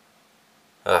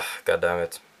 Ugh, god damn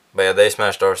it. But yeah, they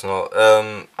smashed Arsenal.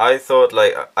 I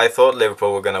thought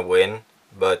Liverpool were gonna win,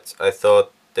 but I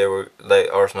thought they were like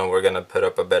Arsenal were gonna put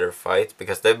up a better fight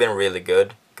because they've been really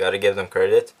good. Gotta give them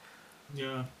credit.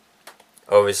 Yeah,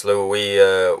 Obviously,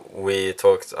 we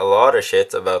talked a lot of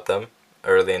shit about them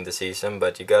early in the season,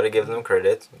 but you gotta give them yeah,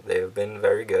 credit. They've been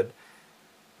very good.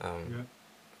 Um, yeah.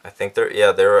 I think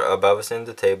they're above us in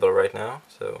the table right now.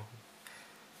 So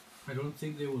I don't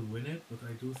think they will win it, but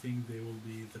I do think they will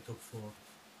be the top four.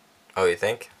 oh, you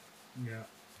think? Yeah,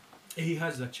 he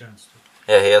has that chance to.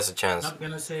 Yeah, he has a chance. Not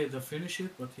gonna say the finish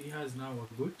it, but he has now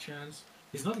a good chance.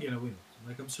 He's not gonna win it.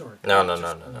 Like I'm sorry, No, he no, no,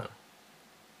 just no, no,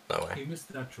 no way. he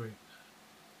missed that train.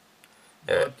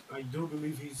 Yeah, But I do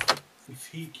believe if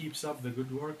he keeps up the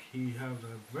good work, he have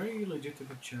a very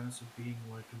legitimate chance of being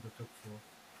like in the top four.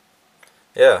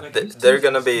 yeah. Like this They're season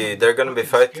gonna is be gonna be they're gonna be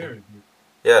fucking fighting. scary, dude.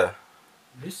 Yeah,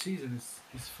 This season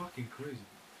is fucking crazy,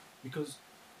 dude. Because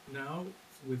now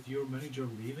with your manager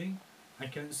leaving, I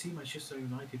can see Manchester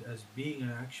United as being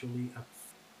actually a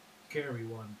scary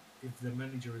one if the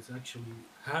manager is actually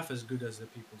half as good as the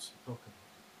people talk about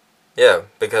it. Yeah,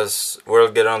 because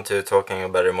we'll get on to talking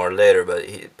about it more later, but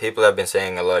people have been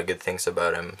saying a lot of good things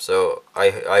about him. So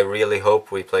I really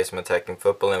hope we play some attacking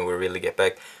football and we really get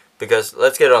back. Because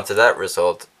let's get on to that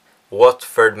result.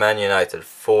 Watford Man United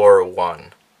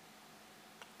 4-1.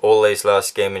 Ole's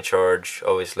last game in charge.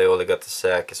 Obviously, Ole got the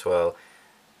sack as well.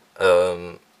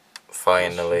 Um,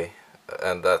 Was shit. finally,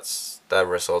 and that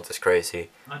result is crazy.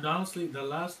 And honestly, the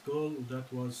last goal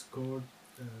that was scored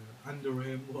under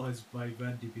him was by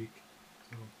Van de Beek.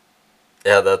 So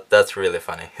Yeah, that's really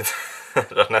funny. I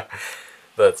don't know.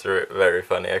 That's very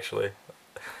funny actually.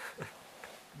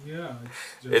 yeah,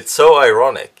 it's It's just so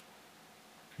ironic.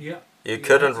 yeah, You yeah.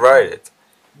 couldn't That's the write thing. it.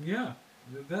 Yeah,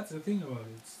 that's the thing about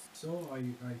it. It's so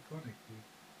iconic, dude.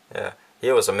 Yeah,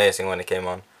 he was amazing when he came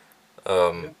on.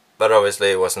 Yeah, But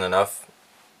obviously it wasn't enough.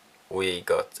 We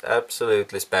got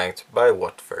absolutely spanked by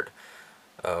Watford.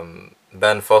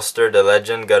 Ben Foster, the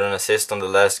legend, got an assist on the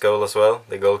last goal as well.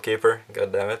 The goalkeeper.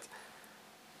 God damn it.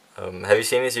 Have you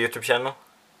seen his YouTube channel?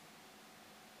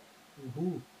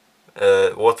 who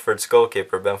Watford's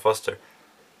goalkeeper Ben Foster.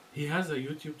 he has a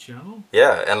YouTube channel?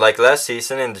 Yeah, and like last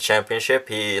season in the championship,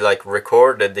 he like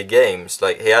recorded the games.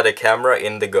 Like he had a camera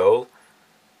in the goal,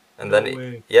 and No then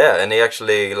way. yeah, and he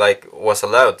actually like was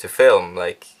allowed to film.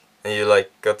 Like, and you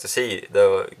like got to see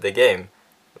the game,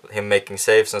 him making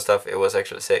saves and stuff. It was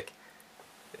actually sick.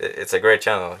 It's a great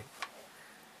channel.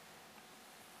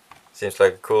 Seems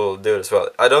like a cool dude as well.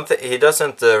 I don't think he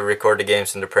doesn't record the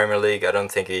games in the Premier League. I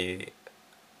don't think he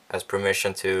has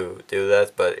permission to do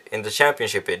that, but in the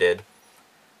championship he did.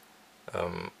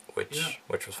 Yeah,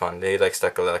 Which was fun. They like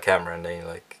stuck a little camera and then you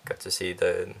like got to see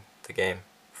the game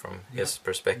from yeah, his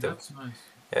perspective. that's nice.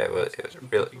 Yeah, That's it was a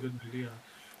really pretty good idea.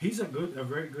 He's a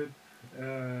very good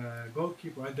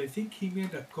goalkeeper, and I think he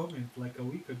made a comment like a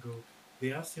week ago.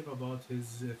 They asked him about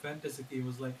his fantasy team. He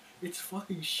was like, "It's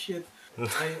fucking shit.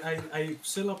 I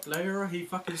sell a player, he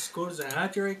fucking scores a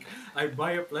hat trick. I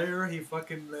buy a player, he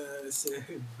fucking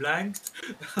blanked.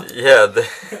 yeah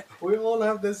We all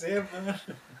have the same man."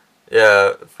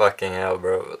 yeah fucking hell,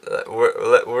 bro.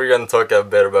 We're gonna talk a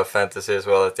bit about fantasy as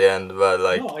well at the end, but No,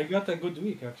 like I got a good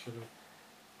week actually.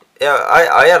 yeah,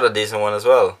 I had a decent one as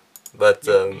well, but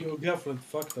Your girlfriend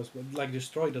fucked us, but like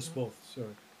destroyed us both.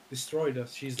 Sorry, destroyed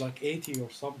us. She's like 80 or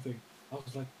something. I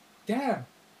was like, damn.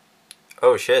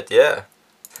 oh shit, yeah.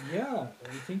 Yeah,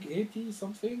 I think 80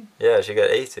 something. Yeah, she got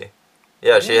 80.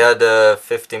 Yeah, she Yeah. had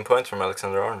 15 points from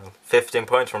Alexander Arnold. 15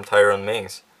 points from Tyrone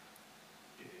Mings.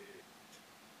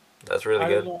 That's really I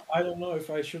don't good. know. I don't know if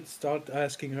I should start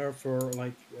asking her for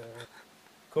like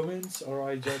comments or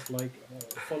I just like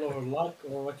follow her luck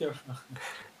or whatever.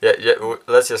 Yeah, yeah.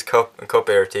 Let's just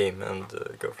copy our team and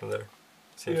go from there.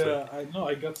 Seems like Yeah, I know.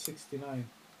 I got 69.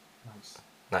 Nice.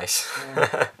 nice.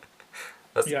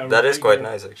 Um, yeah, That is quite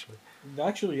Rudiger. nice actually.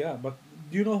 Actually, yeah. But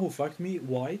do you know who fucked me?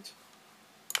 White.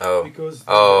 Oh, Because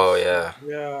oh yeah,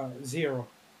 yeah, zero.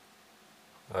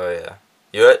 oh yeah.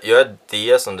 You had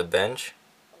Diaz on the bench.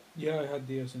 Yeah, I had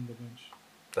Diaz in the bench.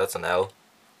 That's an L.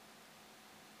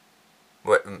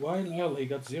 What? Why in hell he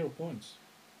got 0 points?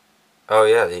 Oh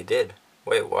yeah, he did.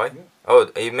 Wait, why? Yeah,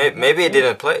 Oh, he got maybe he no.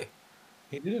 didn't play.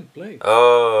 He didn't play.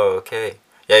 Oh, okay.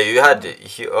 Yeah, you had.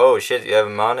 Yeah, Oh shit, you have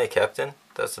Mane captain.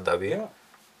 That's a W. yeah,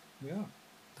 yeah.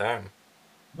 Damn.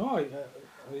 No,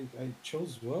 I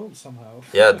chose well somehow.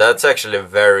 Yeah, that's actually a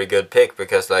very good pick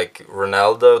because like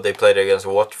Ronaldo, they played against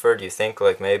Watford. You think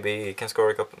like maybe he can score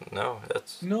a couple? No,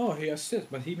 that's No, he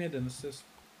assist, but he made an assist.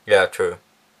 yeah, true.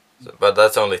 So, but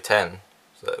that's only 10,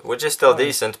 so, which is still Ah, yeah,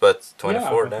 decent, but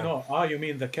yeah, 24 but down. no. Ah, you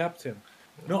mean the captain?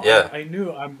 No, I Yeah, I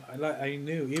knew I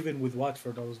knew even with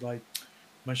Watford I was like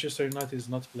Manchester United is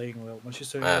not playing well.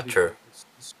 Manchester United true.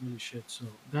 is really shit. So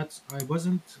that's I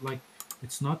wasn't like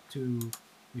it's not to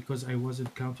because I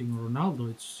wasn't counting on Ronaldo.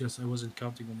 It's just I wasn't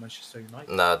counting on Manchester United.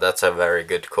 No, that's a very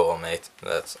good call, mate.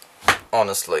 That's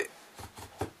honestly,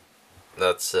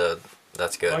 that's uh,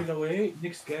 that's By good. the way,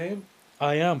 next game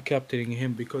I am captaining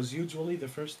him because usually the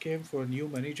first game for a new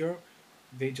manager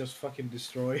they just fucking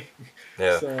destroy.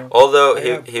 Yeah. So Although I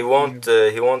am captaining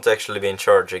him. he won't actually be in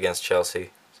charge against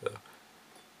Chelsea. So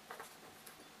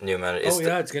new man Oh is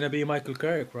yeah, it's gonna be Michael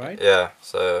Carrick, right? yeah.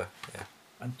 So yeah.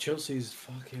 And Chelsea is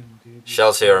fucking dude. It's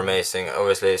Chelsea are so amazing.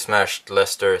 Obviously smashed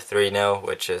Leicester 3-0,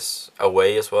 which is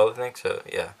away as well. I think so.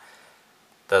 Yeah,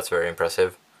 that's very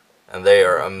impressive. And they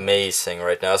are yeah. amazing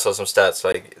right now. I saw some stats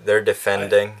like they're I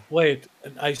defending. wait.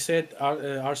 And I said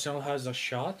Arsenal has a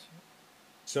shot.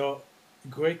 So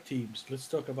great teams. Let's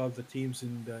talk about the teams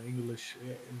in the English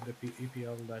in the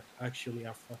EPL that actually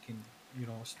are fucking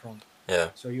strong. Yeah,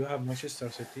 So you have Manchester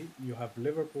City, you have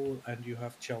Liverpool, and you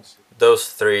have Chelsea. those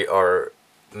three are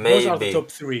Those are the maybe.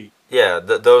 top three. Yeah,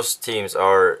 those teams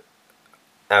are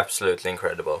absolutely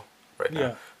incredible right now.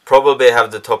 Yeah, Probably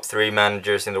have the top three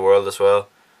managers in the world as well.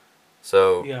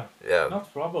 So yeah. yeah,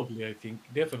 Not probably, I think.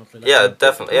 Definitely. Like yeah, Pep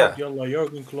definitely, yeah, Guardiola,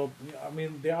 Jurgen Klopp. Yeah, I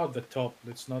mean, they are the top.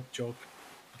 Let's not joke.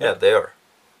 yeah, But they are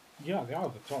yeah, they are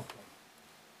the top. Like,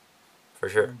 for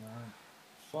oh sure. man.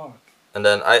 Fuck. And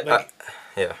then Like,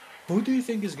 yeah, who do you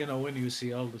think is gonna win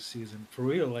UCL this season? For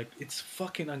real, like it's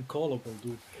fucking uncallable,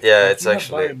 dude. yeah, Like it's you have actually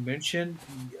Bayern München,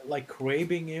 like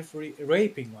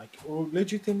raping, like or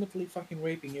legitimately fucking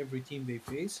raping every team they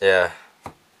face. yeah,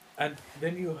 And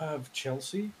then you have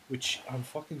Chelsea, which are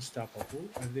fucking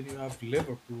stoppable, and then you have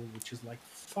Liverpool, which is like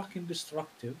fucking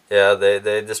destructive. yeah.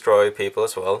 They destroy people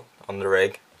as well on the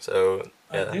reg. So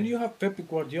And yeah, then you have Pep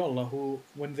Guardiola, who,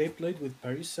 when they played with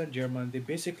Paris Saint Germain, they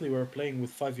basically were playing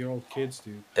with 5-year-old kids,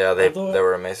 dude. yeah, they Although,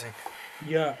 were amazing.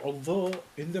 yeah, although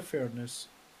in the fairness,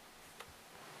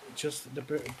 just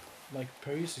like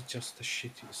Paris is just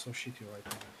so shitty right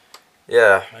now.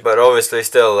 Yeah, Like, but obviously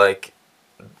still like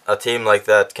a team like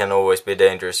that can always be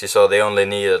dangerous. You saw they only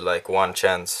needed like one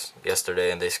chance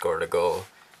yesterday and they scored a goal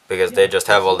because they yeah, just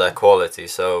have because all you that have, quality.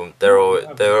 So yeah, you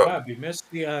have they're Mbappe,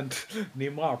 Messi, and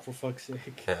Neymar, for fuck's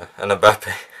sake. yeah, and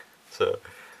Mbappe. So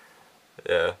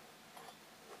yeah,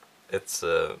 it's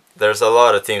there's a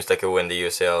lot of teams that could win the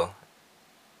UCL.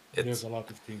 There's It's a lot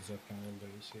of teams that can win the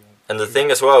UCL for and the sure.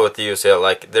 thing as well with the UCL,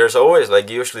 like there's always like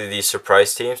usually these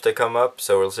surprise teams that come up.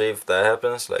 So we'll see if that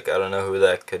happens. Like I don't know who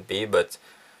that could be, but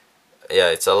yeah,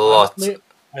 it's a lot. Honestly,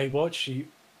 I watch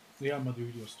Real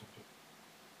Madrid yesterday.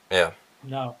 Yeah.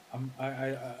 Now, I'm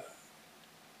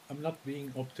not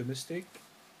being optimistic,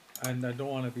 and I don't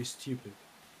want to be stupid,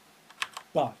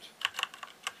 but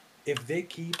if they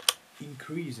keep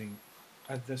increasing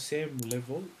at the same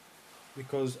level,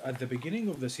 because at the beginning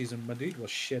of the season Madrid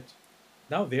was shit.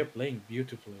 Now they're playing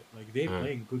beautifully, like they're Mm,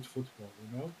 playing good football.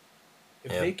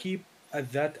 If yeah. they keep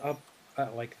at that up,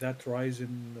 like that rise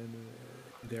in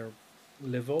their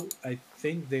level, I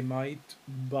think they might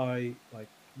buy like,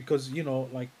 because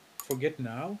like, forget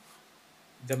now,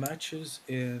 the matches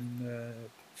in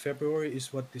February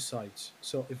is what decides.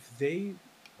 So if they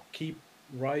keep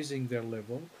rising their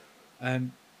level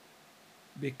and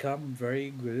become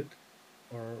very good,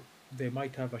 or they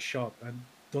might have a shot. And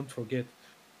don't forget,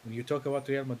 when you talk about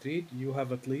Real Madrid, you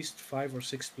have at least 5 or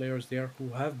 6 players there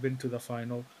who have been to the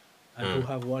final and who Mm,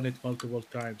 have won it multiple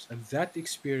times. And that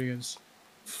experience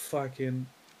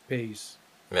fucking pays.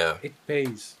 yeah. It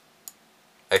pays.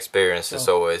 Experience is So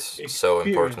always so experience.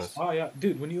 important. Oh yeah,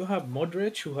 dude, when you have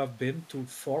Modric who have been to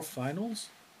 4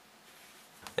 finals,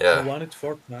 who Yeah. won it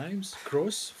 4 times,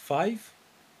 Kroos 5,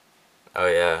 Oh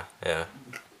yeah. Yeah.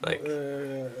 Like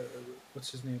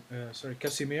what's his name? Sorry,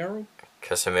 Casimiro,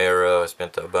 Casemiro has been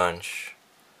to a bunch.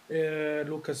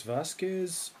 Lucas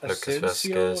Vasquez, Lucas Asensio.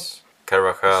 Vasquez,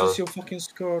 Carvajal. Asensio fucking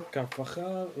scored.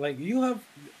 Carvajal. Like you have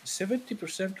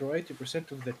 70% or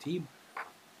 80% of the team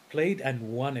played and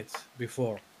won it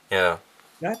before. Yeah.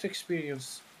 That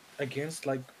experience against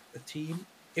like a team,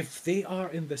 if they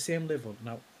are in the same level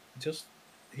now, just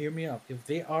hear me out. If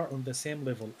they are on the same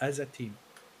level as a team,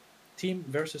 team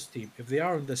versus team, if they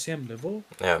are on the same level,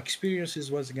 Yeah. experience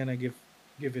is what's gonna give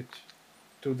it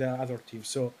to the other team.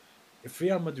 So if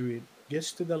Real Madrid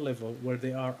gets to the level where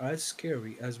they are as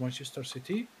scary as Manchester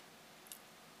City,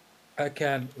 I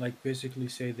can like basically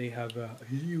say they have a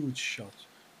huge shot.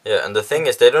 Yeah, and the thing But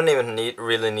is, they don't even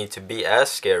really need to be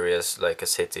as scary as like a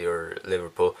City or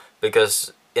Liverpool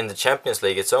because in the Champions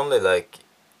League, it's only like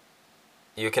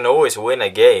you can always win a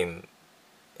game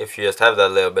if you just have that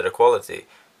little bit of quality,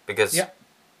 because yeah,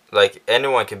 like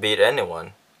anyone can beat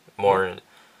anyone. yeah. More,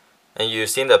 and you've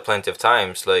seen that plenty of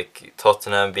times. Like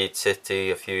Tottenham beat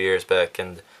City a few years back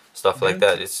and stuff like Didn't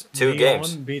that. It's 2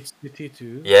 games. Leon beat City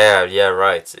too? Yeah, yeah,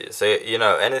 right. So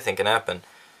anything can happen.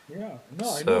 Yeah,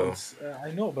 no, I know So it's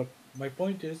I know, but my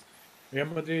point is, Real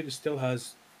Madrid still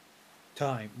has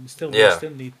time. Still, they yeah,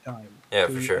 still need time yeah,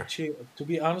 for to sure. achieve. To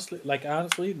be honestly,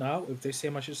 now if they say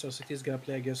Manchester City is gonna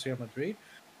play against Real Madrid,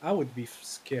 I would be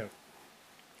scared.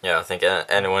 Yeah, I think But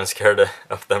anyone's scared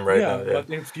of them right now. yeah, Yeah, but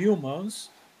in few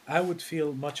months, I would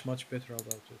feel much better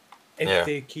about it if yeah.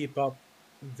 they keep up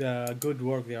the good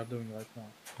work they are doing right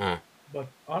now. Hmm.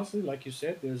 But honestly, like you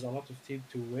said, there's a lot of team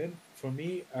to win. For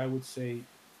me, I would say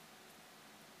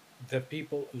the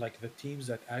people like the teams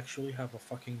that actually have a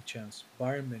fucking chance: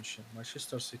 Bayern München,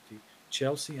 Manchester City,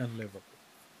 Chelsea, and Liverpool.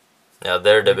 Yeah,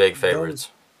 they're the Like big favorites.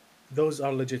 those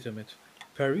are legitimate.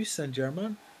 Paris Saint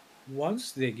Germain,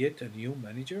 once they get a new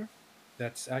manager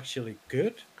that's actually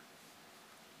good,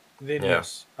 then Yeah,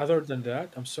 yes. Other than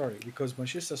that, I'm sorry, because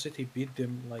Manchester City beat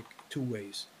them like 2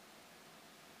 ways.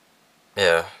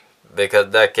 Yeah,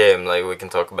 because that game, like we can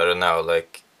talk about it now.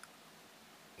 Like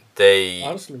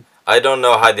they, Honestly, I don't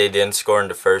know how they didn't score in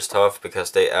the first half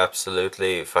because they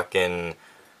absolutely fucking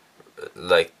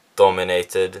like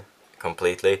dominated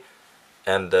completely,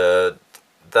 and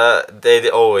that they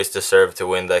always deserve to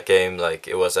win that game. Like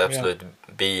it was yeah, absolute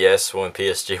BS when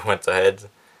PSG went ahead.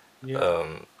 yeah,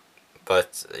 Um,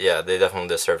 but yeah, they definitely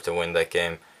deserve to win that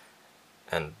game,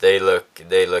 and they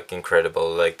look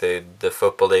incredible. Like the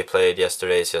football they played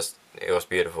yesterday is just it was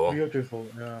beautiful.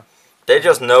 beautiful. Yeah, They yeah,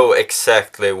 just know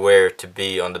exactly where to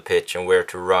be on the pitch and where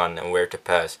to run and where to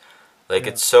pass. Like yeah.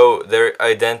 it's so their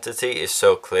identity is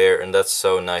so clear, and that's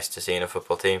so nice to see in a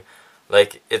football team.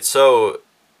 Like it's so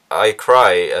I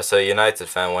cry as a United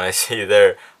fan when I see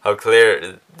how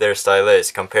clear their style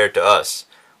is compared to us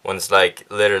when it's like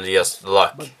literally just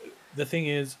luck. But the thing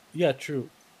is, yeah,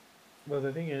 true. But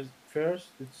the thing is,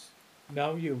 first, it's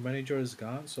now your manager is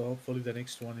gone, so hopefully the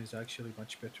next one is actually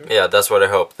much better Yeah, that's what I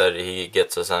hope that he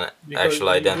gets us an because actual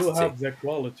you do identity. have the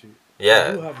quality. You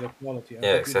Yeah, do have the quality, yeah,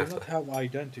 but you do exactly. not have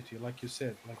identity, like you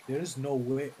said. Like there is no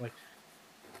way, like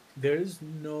there is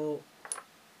no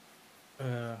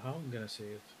how I'm gonna say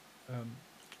it, um,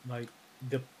 like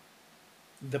the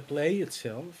the play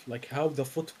itself, like how the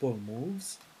football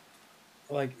moves.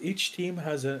 Like each team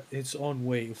has its own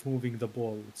way of moving the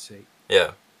ball. Let's say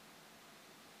Yeah,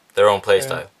 their own play uh,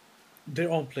 style.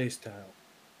 their own play style,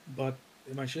 but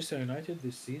Manchester United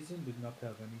this season did not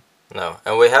have any. No,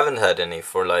 and we haven't had any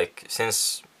for like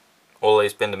since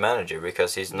always been the manager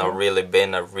because he's not Yeah, really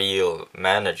been a real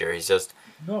manager.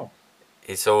 no,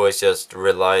 He's always just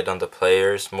relied on the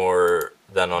players more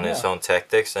than on his yeah, own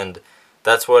tactics, and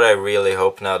that's what I really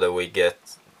hope now that we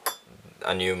get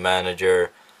a new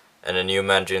manager and a new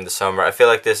manager in the summer. I feel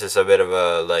like this is a bit of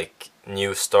a like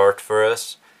new start for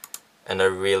us, and I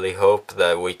really hope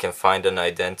that we can find an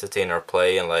identity in our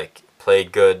play and like play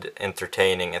good,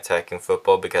 entertaining, attacking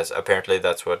football because apparently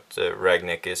that's what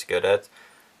Ragnick is good at,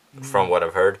 from mm, what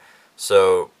I've heard.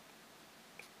 So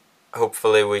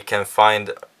hopefully we can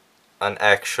find an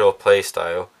actual play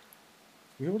style.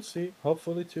 we will see.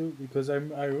 Hopefully too, because I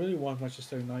really want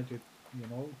Manchester United,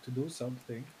 to do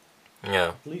something.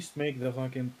 Yeah. At least make the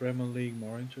fucking Premier League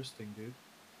more interesting, dude.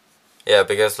 Yeah,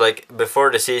 because like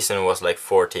before the season was like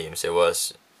four teams. It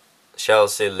was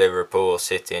Chelsea, Liverpool,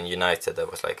 City, and United.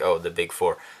 That was like the big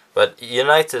four. But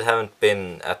United haven't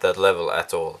been at that level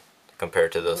at all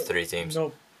compared to those three teams.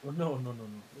 No, no, no, no,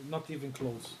 no, not even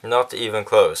close. Not even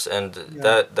close, and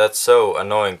Yeah, that's so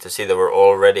annoying to see that we're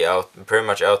already out, pretty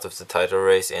much out of the title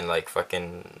race in like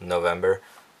fucking November.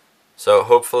 So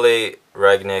hopefully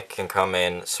Ragnick can come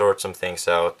in, sort some things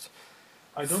out,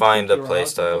 I don't find think a you're play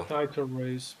out of the style. title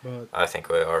race, but I think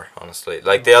we are honestly.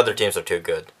 Like the other uh, teams are too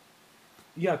good.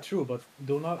 yeah, true. But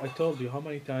do not. I told you how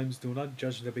many times. Do not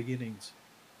judge the beginnings.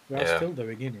 We are Yeah, still the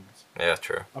beginnings. yeah,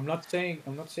 true. I'm not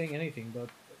saying anything,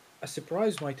 but a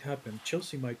surprise might happen.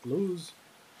 Chelsea might lose,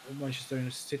 Manchester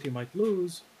City might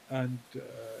lose, and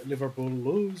Liverpool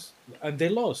lose, and they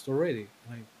lost already.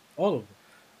 Like all of them.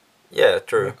 Yeah,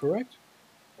 Am I true. correct?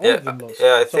 All Yeah, of them lost.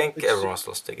 yeah. I So think it's. everyone's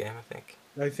lost the game. I think.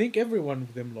 I think every one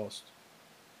of them lost.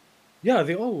 Yeah,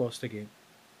 they all lost a game,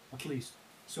 at least.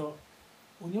 So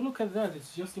when you look at that,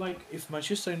 it's just like if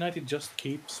Manchester United just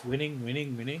keeps winning,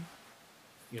 winning, winning,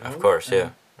 Of course,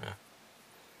 yeah, and yeah,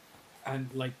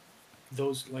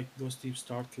 those teams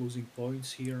start losing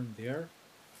points here and there.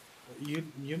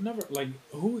 You never like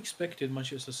who expected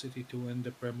Manchester City to win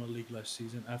the Premier League last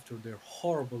season after their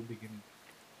horrible beginning?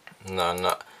 no,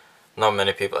 not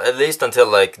many people. At least until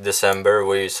like December,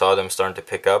 where you saw them starting to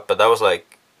pick up. But that was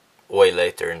like way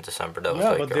later in December. That was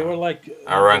Yeah, like but they were like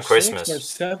number around six or Christmas.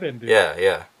 seven, dude. Yeah,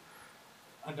 yeah,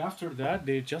 And after that,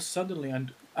 they just suddenly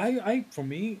and for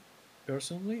me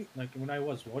personally, like when I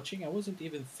was watching, I wasn't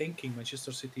even thinking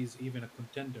Manchester City is even a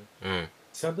contender. mm.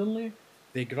 Suddenly,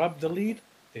 they grabbed the lead.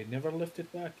 They never left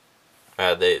it back.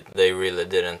 Yeah. They really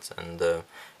didn't, and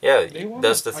yeah, They won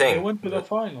that's it, the and they thing. went to the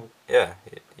final. Yeah,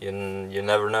 you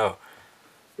never know.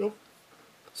 Yep.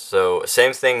 So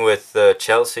same thing with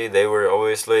Chelsea. They were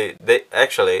obviously they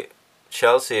actually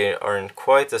Chelsea are in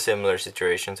quite a similar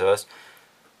situation to us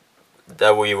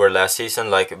that we were last season.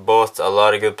 Like both a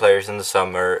lot of good players in the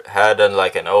summer had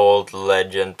like an old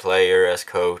legend player as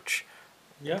coach.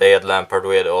 Yeah, They had Lampard,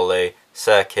 we had Ole.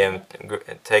 Sack him, yeah.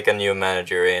 take a new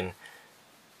manager in,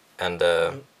 and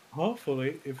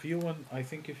Hopefully, if you win, I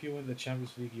think if you win the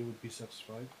Champions League, you would be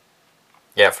satisfied.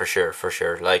 yeah, for sure, for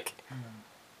sure. Like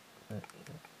Yeah.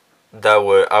 that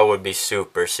would I would be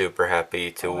super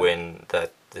happy to And win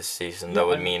that this season. yeah, That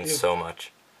would mean so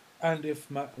much. and if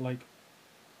like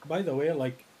by the way,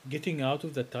 like getting out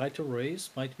of the title race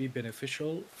might be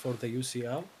beneficial for the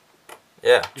UCL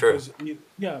Yeah, true. because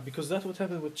yeah, because that's what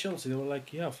happened with Chelsea. They were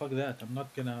like, yeah, fuck that. I'm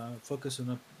not gonna focus on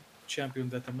a champion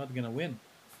that I'm not gonna win.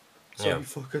 So Yeah.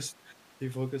 he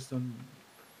focused on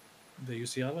the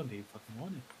UCL and he fucking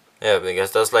won it. Yeah,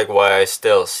 because that's like why I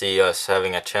still see us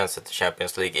having a chance at the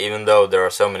Champions League, even though there are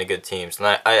so many good teams.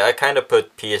 And I kind of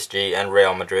put PSG and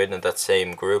Real Madrid in that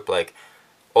same group. Like,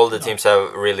 all the No, teams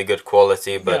have really good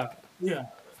quality, but yeah, yeah,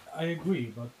 I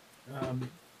agree, but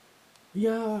um,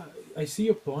 yeah, I see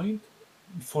a point.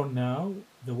 For now,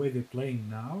 the way they're playing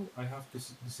now, I have to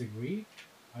disagree.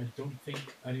 I don't think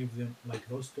any of them like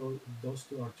those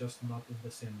two are just not in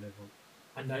the same level,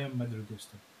 and I am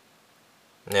Madridista.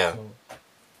 yeah, So,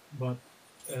 but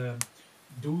um,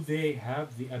 do they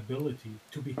have the ability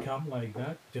to become like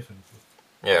that? Definitely,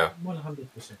 yeah.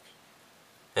 100%.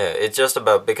 Yeah, it's just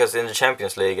about because in the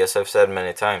Champions League, as I've said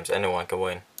many times, anyone can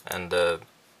win, and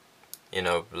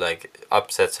like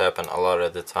upsets happen a lot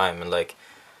of the time, and like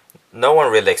no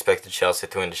one really expected Chelsea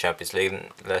to win the Champions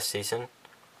League last season.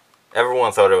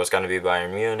 Everyone thought it was going to be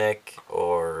Bayern Munich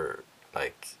or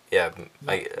like yeah,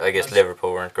 La- I guess last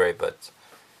Liverpool weren't great, but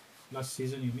last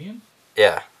season, you mean?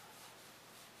 yeah,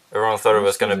 everyone thought it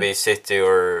was Last going to season, be City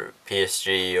or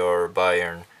PSG or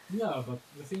Bayern. yeah, but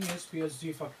the thing is,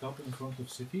 PSG fucked up in front of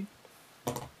City,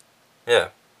 Yeah,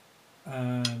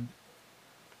 and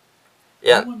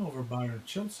who yeah, won over Bayern?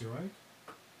 Chelsea, right?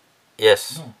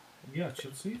 yes, No, yeah,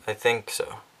 Chelsea. I think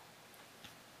so.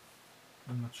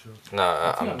 I'm not sure, No,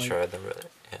 but I'm yeah, not like sure. I don't really.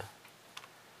 Yeah.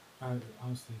 I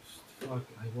honestly, fuck,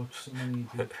 I watched so many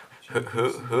Who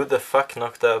who Champions who League. the fuck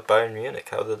knocked out Bayern Munich?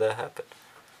 How did that happen?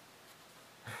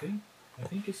 I think, I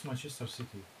think it's Manchester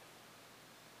City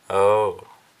Oh,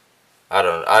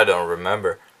 I don't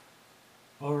remember.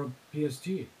 or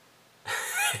PSG.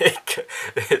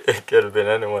 It could have been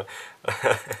anyone.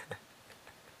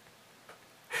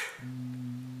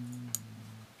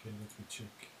 Okay, let me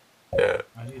check. Yeah.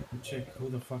 I need to check who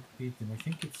the fuck beat them. I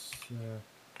think it's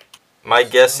My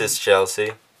guess Barcelona. is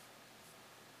Chelsea,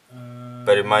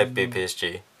 but it might be No,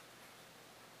 PSG.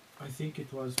 I think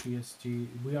it was PSG.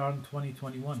 We are in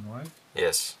 2021, right?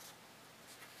 Yes.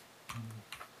 Mm,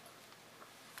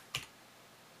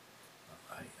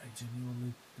 I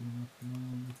genuinely do not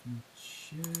know. Let me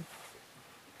check.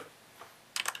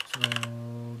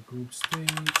 So, group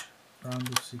stage, round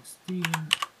of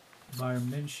 16, Bayern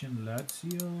München,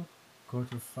 Lazio,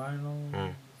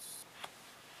 Hmm. quarterfinals.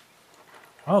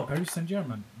 Oh, Paris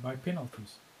Saint-Germain by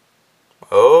penalties.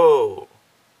 Oh,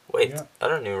 wait. Yeah, I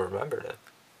don't even remember that.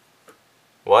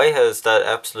 Why has that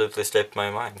absolutely slipped my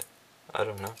mind? I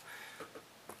don't know.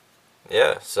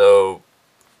 Yeah. So,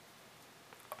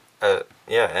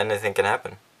 yeah, anything can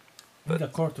happen. in But the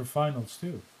quarterfinals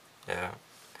too. yeah.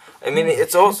 I mean, Holy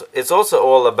it's shit! also it's also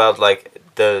all about like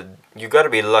the you got to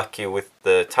be lucky with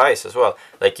the ties as well.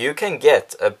 Like you can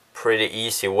get a pretty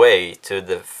easy way to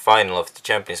the final of the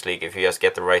Champions League if you just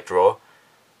get the right draw.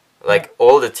 Yeah, Like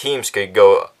all the good teams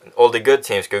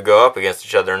could go up against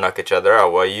each other and knock each other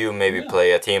out. While you maybe yeah,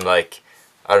 play a team like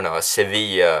I don't know a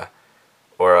Sevilla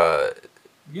or a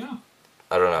yeah.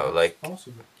 I don't know That's like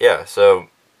possible. yeah. So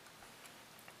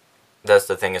that's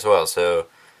the thing as well. So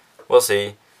we'll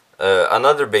see.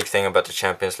 Another big thing about the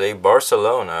Champions League,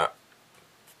 Barcelona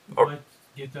or Might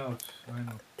get out. I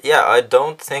know. yeah, I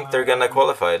don't think they're gonna I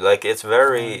qualify. Like it's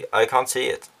I very, I can't see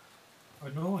it.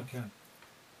 no one can.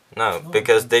 No, No one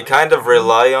because can. they kind I of don't.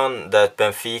 rely on that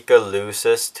Benfica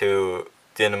loses to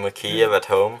Dynamo Kiev They at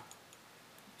home.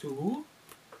 to who?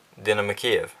 Dynamo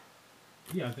Kiev.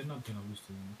 Yeah, they're not gonna lose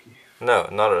to them. Okay. No,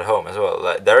 not at home as well.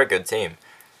 Like they're a good team.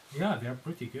 Yeah, they're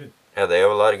pretty good. Yeah, they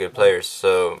have a lot of good Like, players.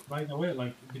 So by the way,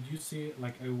 like, did you see?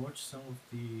 Like, I watched some of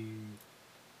the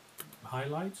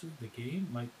highlights of the game.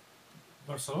 Like,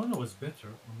 Barcelona was better.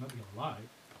 I'm not gonna lie,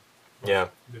 but yeah,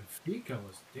 Benfica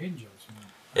was dangerous,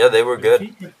 man. yeah, they And were good.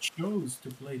 Benfica chose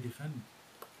to play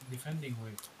defending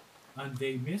way, and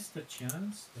they missed a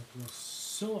chance that was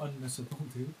so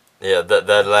unmissable, dude. Yeah, that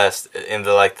Like, last in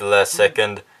the last bro,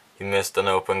 second, he missed an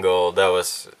open goal. That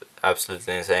was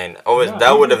absolutely insane. Oh, yeah,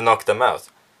 that would have even knocked them out.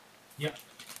 yeah,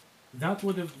 that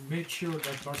would have made sure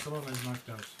that Barcelona is knocked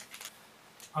out.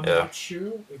 I'm Yeah. not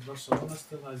sure if Barcelona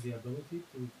still has the ability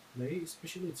to play,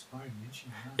 especially it's Bayern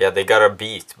München, man. Yeah, they gotta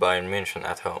beat Bayern München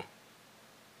at home.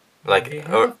 Like, They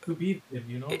or have to beat them,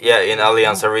 yeah, like in they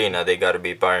Allianz have to. Arena they gotta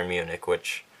beat Bayern Munich,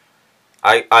 which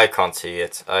I can't see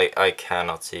it. I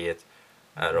cannot see it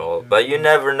at Yeah, all. they're But you gonna.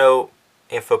 never know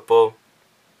in football.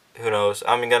 Who knows?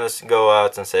 I'm gonna go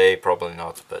out and say probably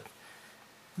not, but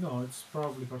No, it's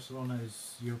probably Barcelona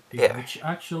is European, yeah, which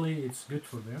actually it's good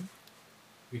for them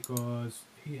because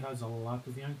he has a lot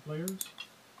of young players,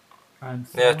 and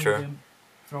Yeah, true.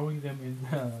 throwing them in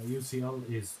the UCL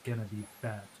is gonna be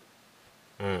bad.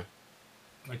 Mm.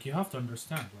 Like you have to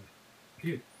understand, like,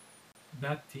 dude,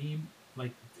 that team,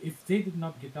 like, if they did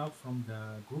not get out from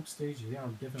the group stage, they are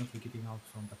definitely getting out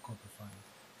from the quarterfinal.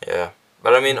 Yeah,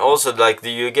 but I mean, Like, also like, do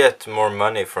you get more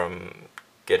money from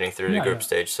getting through the yeah, group yeah,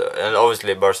 stage? So, and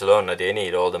obviously Barcelona, they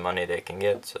need all the money they can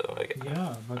get. So, like,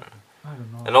 yeah, but I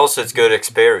don't and know. also I it's good don't.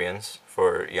 experience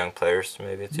for young players,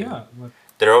 maybe too. Yeah, but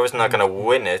They're obviously I not don't gonna see it.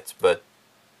 win it, but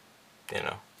you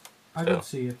know, I don't still.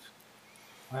 see it.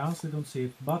 I honestly don't see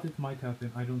it, but it might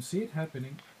happen. I don't see it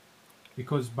happening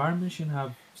because Bayern München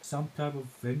have some type of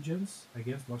vengeance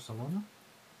against Barcelona.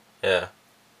 Yeah,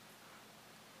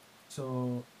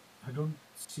 So I don't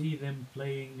see them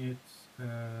playing it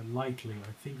lightly.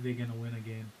 I think they're gonna win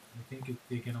again.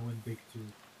 They're gonna win big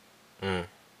too. mm.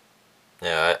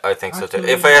 Yeah, I think so too. Actually,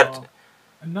 If I had, no,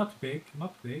 not big,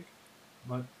 not big,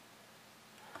 but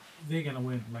they're gonna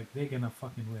win. Like they're gonna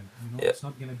fucking win. You know, yeah, it's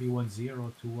not gonna be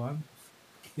 1-0 to 1.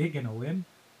 They're gonna win,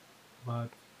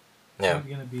 but it's yeah, not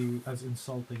gonna be as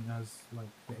insulting as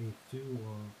like the 8-2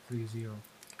 or 3-0.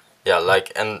 yeah, Like,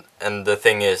 like, and the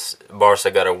thing is,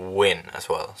 Barca gotta win as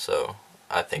well. So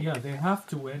I yeah, think. they have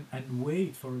to win and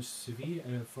wait for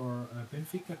Sevilla for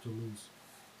Benfica to lose.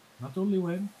 Not only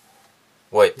win,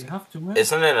 they Wait, have to win.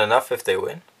 isn't it enough if they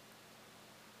win?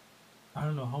 I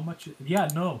don't know how much. Yeah,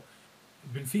 no,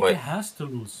 Benfica Wait, has to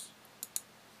lose.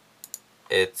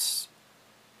 it's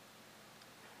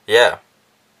yeah.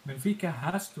 Benfica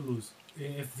has to lose.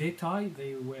 If they tie,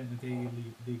 they win. They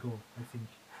leave. They go. I think.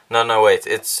 No, no, wait.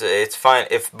 It's fine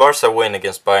if Barca win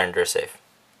against Bayern. They're safe.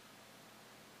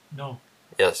 No,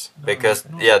 Yes, no, because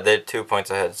no. yeah, they're 2 points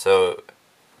ahead. So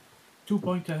 2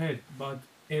 point ahead. But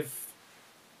if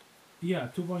yeah,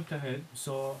 2 point ahead.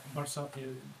 So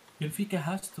Benfica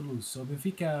has to lose. So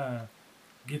Benfica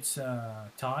gets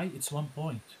a tie. It's 1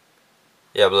 point.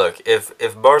 yeah, but look,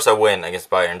 if Barca win against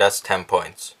Bayern, that's 10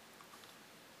 points,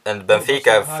 and No, Benfica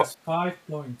Barca have has 5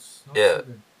 points, not yeah,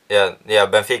 7. yeah,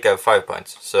 Benfica have 5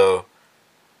 points. So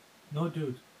No,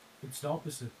 dude, it's the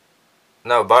opposite.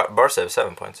 no, Barca have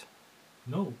 7 points.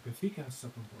 No, Benfica has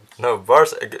 7 points. No,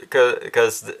 Barca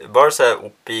because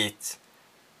Barca beat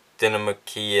Dynamo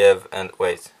Kiev and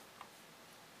wait.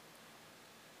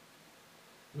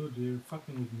 Dude, you're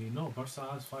fucking with me. No,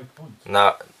 Barca has 5 points.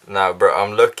 Now, bro,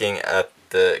 I'm looking at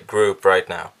the group right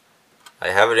now. I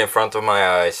have it in front of my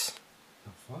eyes.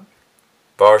 The fuck?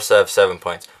 Barca have 7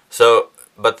 points. So,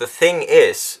 but the thing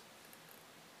is,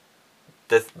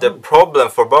 the Oh, problem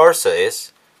for Barca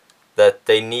is that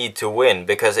they need to win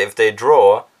because if they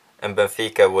draw and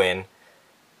Benfica win,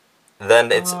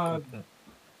 then it's uh,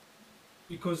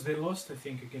 because they lost, I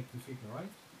think, against Benfica,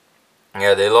 right?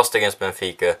 yeah, they lost against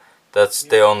Benfica. That's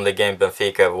the Yeah. only game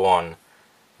Benfica have won.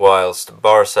 Whilst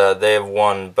Barca they have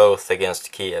won both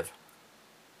against Kiev.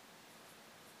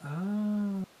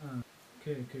 Ah,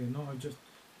 okay, okay. No,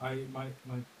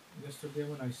 my yesterday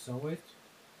when I saw it,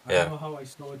 I don't Yeah, know how I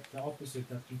saw it the opposite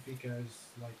that Benfica is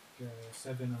like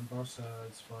 7 and Barca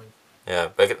is 5. yeah,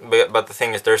 but the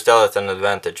thing is, they're still at an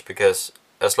advantage because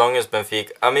as long as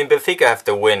Benfica, I mean Benfica have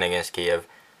to win against Kiev.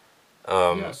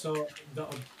 Yeah, Um, so the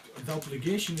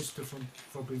obligation is to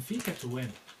for Benfica to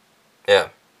win. yeah,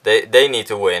 they need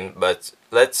to win, but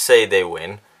let's say they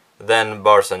win, then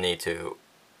Barca need to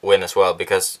win as well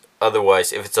because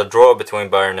otherwise, if it's a draw between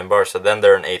Bayern and Barca, then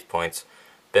they're on 8 points.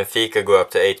 Benfica go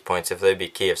up to 8 points if they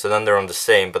beat Kiev, so then they're on the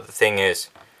same. But the thing is,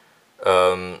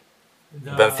 um,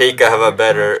 Benfica The have a extra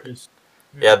better. matches.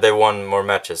 Yeah, Yeah, they won more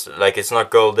matches. Like it's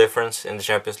not goal difference in the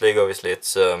Champions League. Obviously,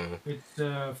 it's it's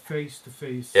face to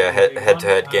face. yeah, So they head to won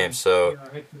head games. and So yeah,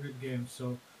 head to head game.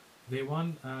 So they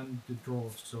won and the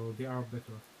draw. So they are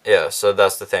better. yeah, so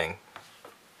that's the thing.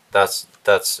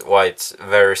 That's why it's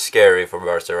very scary for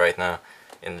Barca right now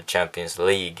in the Champions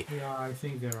League. Yeah, I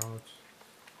think they're out.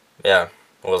 Yeah,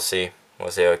 we'll see.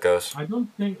 We'll see how it goes. I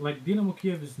don't think like Dynamo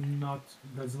Kiev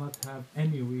does not have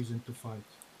any reason to fight,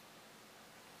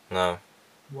 No.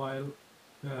 while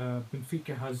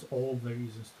Benfica has all the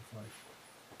reasons to fight.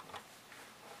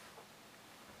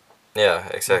 Yeah,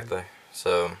 Like exactly.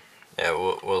 So yeah,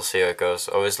 we'll see how it goes.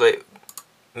 Obviously,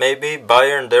 maybe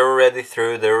Bayern they're already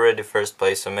through. They're already first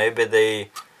place. So maybe they.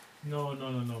 no,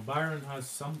 no, no, no. Bayern has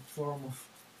some form of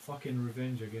fucking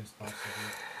revenge against Barca,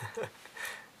 dude.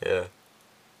 Yeah.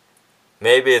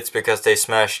 Maybe it's because they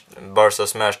smashed Barca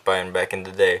smashed Bayern back in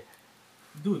the day.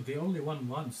 Dude, they only won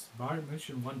once. Bayern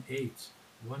München won 8,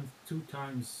 won 2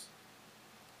 times.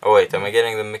 Oh wait, am I No,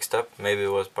 getting them mixed up? Maybe it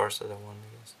was Barca that won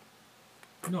against.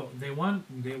 no, they won.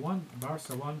 They won.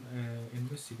 Barca won in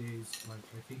Messi days, like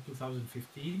I think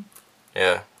 2015.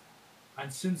 Yeah.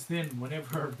 And since then,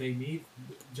 whenever they meet,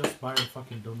 just Bayern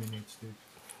fucking dominates, dude.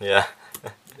 Yeah.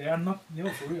 They are not, no,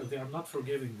 for real, they are not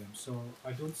forgiving them. So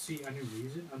I don't see any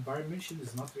reason. And Bayern München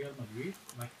is not Real Madrid.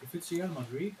 Like, if it's Real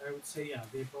Madrid, I would say, yeah,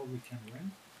 they probably can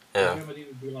win. And Yeah. Real Madrid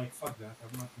would be like, fuck that,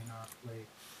 I'm not gonna play,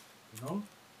 you know?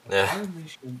 But Yeah. Bayern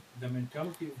München, the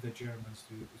mentality of the Germans,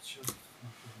 dude, it's just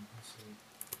fucking insane.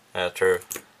 Yeah. True.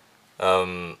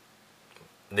 Um.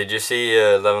 Did you see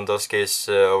Lewandowski's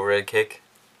overhead kick?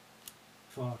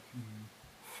 Fuck,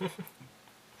 man.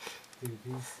 Dude,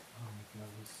 he's, oh my god,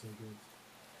 he's so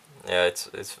good. Yeah.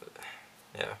 It's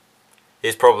yeah.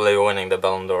 He's probably winning the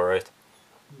Ballon d'Or, right?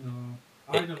 No,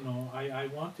 I He, don't know. I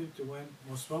want him to win.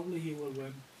 Most probably he will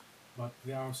win, but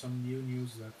there are some new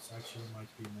news that actually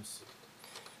might be Messi.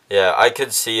 yeah. I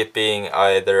could see it being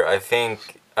either.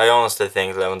 I honestly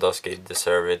think Lewandowski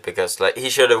deserved it because like he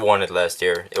should have won it last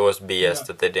year. It was BS Yeah,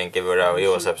 that they didn't give it out. they He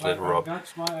was should. absolutely And robbed.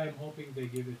 that's why I'm hoping they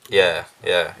give it to him Yeah. this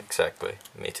time. Yeah. Exactly.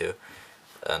 Me too.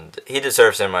 And he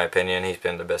deserves it in my opinion. He's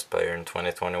been the best player in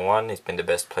 2021. He's been the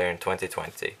best player in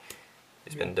 2020.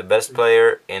 He's Yeah, been the best true.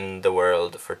 player in the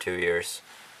world for 2 years.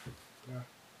 Yeah.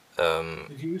 Um,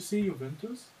 Did you see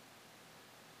Juventus?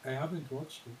 I haven't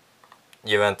watched it.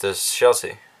 Juventus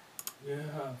Chelsea.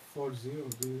 Yeah, 4-0,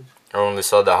 dude. I only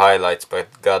saw the highlights, but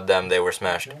goddamn, they were Fuck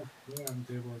smashed. off. Yeah, and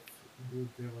they were, dude,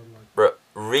 they were like Bro,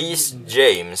 Reece criminals.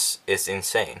 James is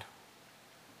insane.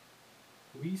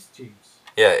 Reece James.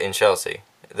 Yeah, in Chelsea,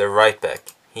 the right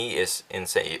back. He is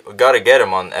insane. You gotta get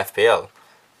him on FPL.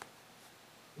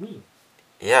 Really?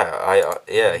 Yeah, I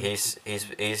yeah, need to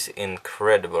he's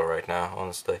incredible right now.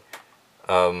 Honestly,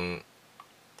 um,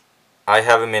 I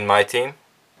have him in my team.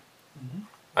 Mm-hmm.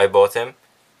 I bought him.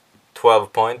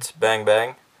 12 points, bang bang.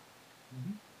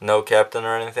 Mm-hmm. No captain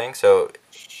or anything, so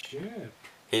Shit.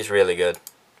 he's really good.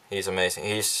 He's amazing.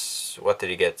 What did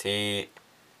he get? He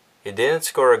didn't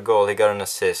score a goal. He got an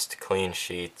assist, clean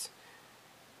sheet.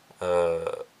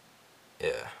 Uh,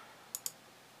 yeah.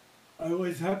 I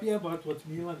was happy about what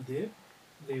Milan did.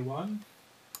 They won.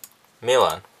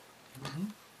 Milan. Mm-hmm.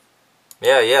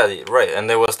 Yeah, yeah, right. And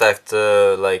there was that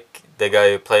like the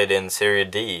guy who played in Serie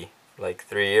D like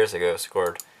 3 years ago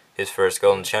scored his first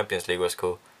goal in Yeah. the Champions League was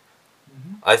cool.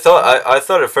 Mm-hmm. Yeah. I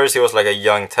thought at first he was like a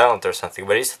young talent or something,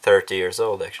 but he's 30 years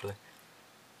old actually.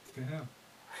 Yeah.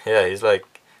 Yeah, he's like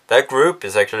that group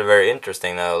is actually very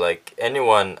interesting now. Like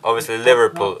anyone, They obviously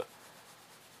fucked up.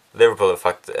 Liverpool have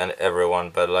fucked everyone,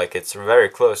 but like it's very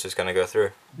close. Who's gonna go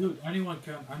through? Dude, anyone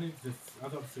can, any of the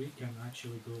other three can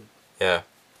actually go. Yeah,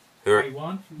 who? I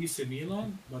want AC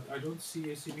Milan, but I don't see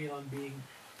AC Milan being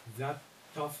that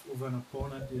tough of an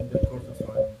opponent in the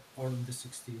quarterfinal or in the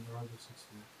 16 or under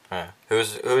 16. Yeah.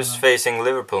 Who's Uh, facing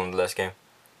Liverpool in the last game?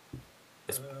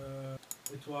 It's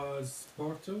it was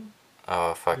Porto.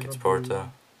 oh fuck! It's Liverpool Porto.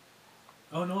 won.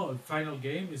 Oh no, final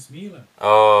game is Milan.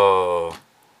 Oh,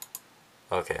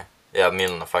 okay. Yeah,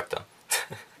 Milan fucked them.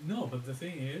 No, but the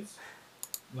thing is,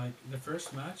 like the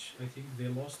first match, I think they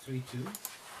lost 3-2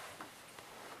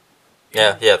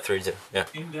 Yeah, in yeah, 3-2. Yeah,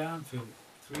 in the Anfield,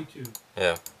 3-2.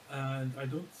 yeah, And I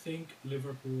don't think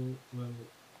Liverpool will,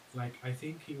 like, I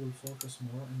think he will focus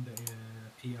more in the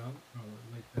PL or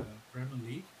like the Premier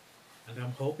League. And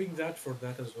I'm hoping that for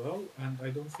that as well. And I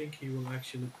don't think he will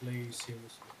actually play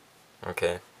seriously.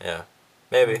 okay, yeah,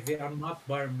 maybe. Like, they are not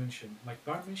Bayern München. Like,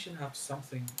 Bayern München have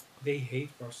something, they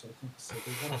hate Barcelona, so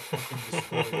they're gonna fucking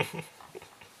destroy them.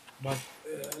 But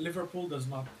Liverpool does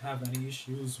not have any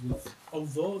issues with,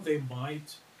 although they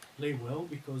might play well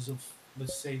because of,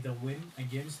 let's say, the win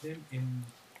against them in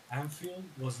Anfield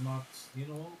was not,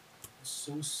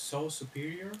 so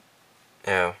superior.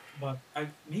 Yeah, But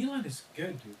Milan is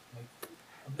good, dude. Like,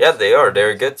 I'm not yeah, they saying are. They're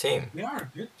a amazing, good but team. they are a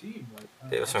good team. Like,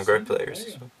 They have I've some great seen them players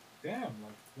play, as well. and damn,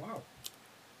 like, wow.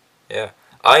 Yeah,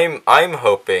 I'm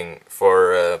hoping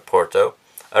for Porto.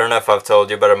 I don't know if I've told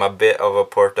you, but I'm a bit of a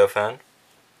Porto fan.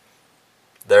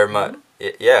 They're Are my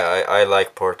you? yeah. I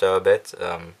like Porto a bit.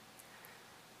 I'm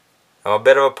a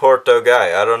bit of a Porto guy.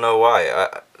 I don't know why.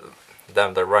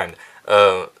 Damn, that rhymed.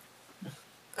 Uh,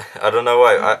 I don't know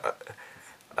why.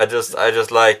 I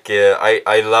just like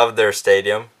I love their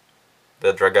stadium,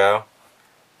 the Dragao,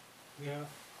 Yeah.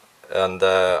 and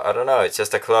I don't know. It's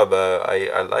just a club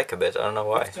I like a bit. I don't know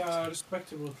why. It's a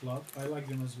respectable club. I like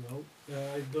them as well.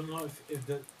 I don't know if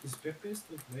the is Pepe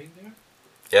still playing there.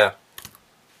 Yeah,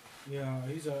 Yeah,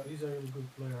 he's a really good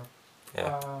player.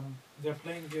 yeah, They're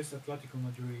playing against Atletico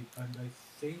Madrid, and I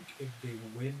think if they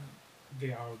win,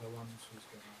 they are the ones who's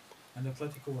gonna. And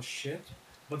Atletico was shit.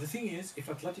 But the thing is, if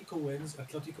Atletico wins,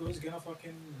 Atletico is gonna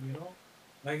fucking,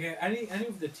 like any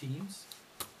of the teams,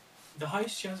 the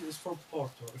highest chance is for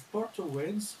Porto. If Porto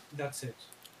wins, that's it.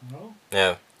 No,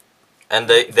 Yeah, and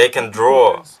if they can Atletico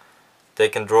draw. wins, They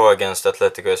can draw against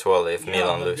Atletico as well if yeah,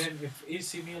 Milan but lose. then if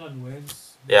AC Milan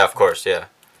wins, they're Yeah, of fucked. course. Yeah,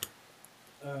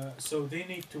 So they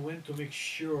need to win to make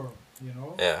sure, you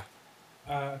know. yeah.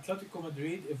 Atletico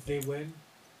Madrid, if they win,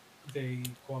 they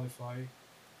qualify.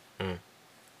 Mm.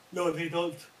 No, they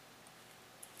don't.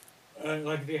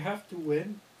 Like they have to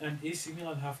win, and AC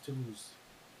Milan have to lose.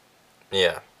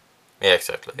 Yeah, yeah,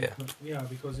 exactly. Yeah. Because, yeah,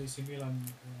 because AC Milan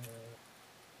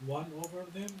won over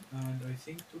them, and I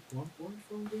think took 1 point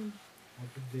from them. Or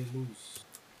did they lose?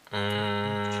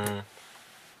 Not sure. Mm,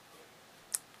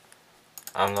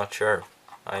 I'm not sure.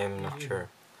 I am Me not neither. sure.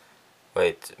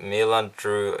 Wait, Milan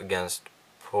drew against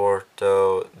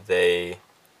Porto. They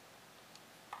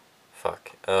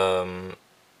fuck.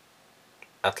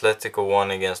 Atletico won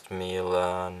against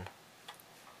Milan,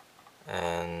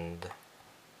 and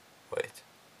wait,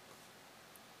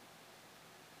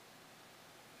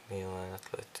 Milan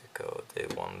Atletico. They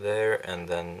won there, and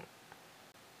then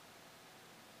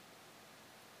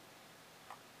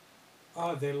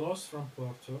They lost from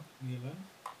Porto, Milan.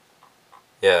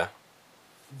 yeah,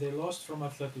 They lost from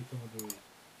Atletico Madrid.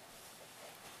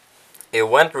 it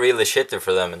went really shitty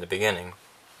for them in the beginning,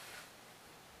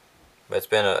 but it's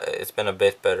been a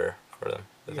bit better for them.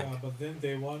 I Yeah, think. but then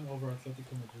they won over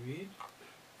Atletico Madrid.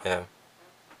 Yeah.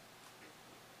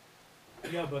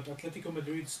 Yeah, but Atletico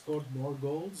Madrid scored more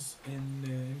goals in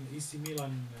AC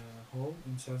Milan home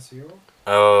in San Siro.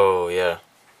 Oh yeah.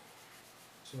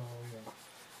 So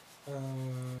yeah,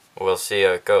 uh, We'll see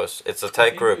how it goes. It's a I tight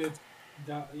think group. it's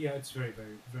that. Yeah, it's very,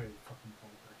 very, very fucking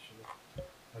tight actually.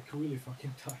 Like really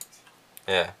fucking tight.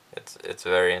 Yeah, it's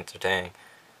very entertaining.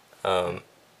 Yeah. Um,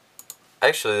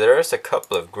 Actually, there is a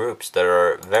couple of groups that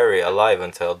are very alive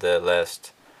until the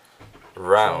last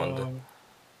round.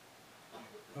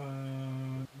 So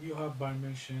you have Bayern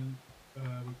München.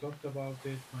 We talked about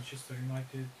it. Manchester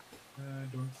United.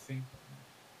 Don't think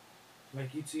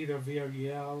like it's either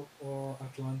Villarreal or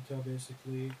Atlanta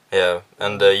basically. Yeah,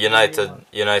 and Then you have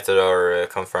United are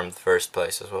confirmed first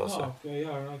place as well. So okay,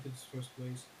 yeah, United's first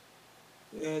place.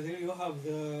 Then you have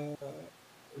the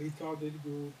retarded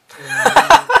group: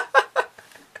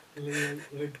 Lille,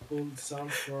 Red Bull,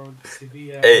 Salzburg,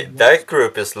 Sevilla, hey, and that Wolfsburg.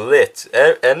 group is lit.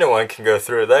 Anyone can go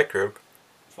through that group.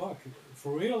 Fuck,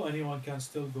 for real, anyone can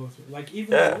still go through. Like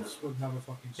even Yeah, Wolfsburg have a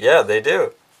fucking yeah, chance. they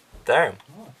do. Damn,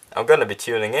 Fuck, I'm gonna be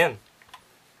tuning in.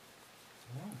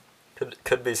 yeah,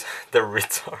 Could be the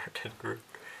retarded group.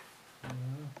 yeah.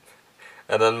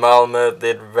 And then Malmö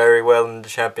did very well in the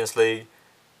Champions League.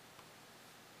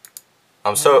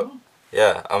 I'm so Malmo?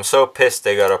 Yeah, I'm so pissed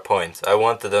they got a point. I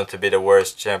wanted them to be the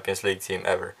worst Champions League team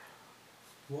ever.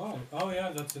 Why? Oh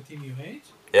yeah, that's the team you hate.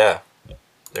 Yeah,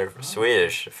 they're Ah, okay.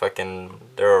 Swedish. Fucking,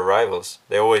 they're our rivals.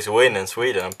 They always win in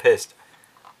Sweden. I'm pissed.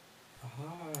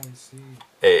 I see.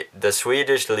 Hey, the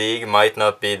Swedish league might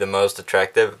not be the most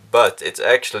attractive, but it's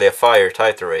actually a fire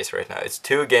title race right now. It's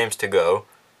 2 games to go.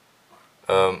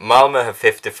 Yeah. Malmö have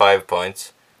 55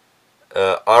 points.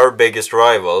 Our biggest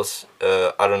rivals,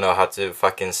 I don't know how to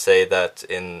fucking say that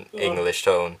in Uh, English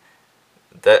tone.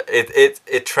 That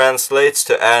it translates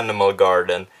to Animal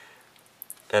Garden.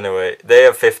 Anyway, they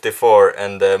have 54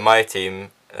 and my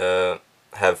team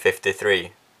have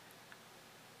 53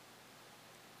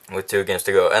 with 2 games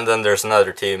to go. And then there's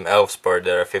another team, Elfsborg,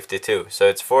 that are 52. So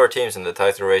it's 4 teams in the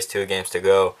title race, 2 games to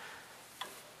go.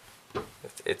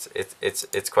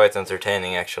 It's quite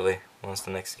entertaining actually. What's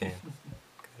the next game?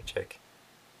 Go check.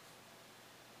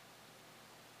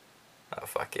 Oh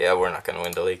fuck yeah, we're not gonna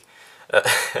win the league.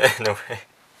 Anyway,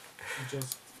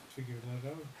 just figure that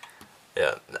out.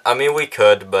 yeah. I mean we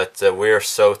could, but we're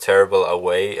so terrible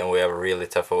away, and we have a really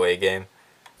tough away game.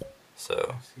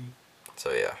 So I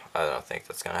see. yeah, I don't think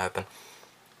that's gonna happen.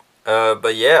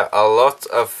 But yeah, a lot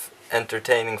of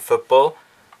entertaining football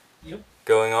Yep.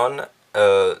 going on.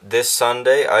 This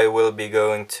Sunday I will be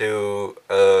going to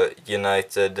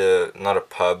United, not a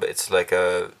pub. It's like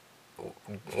a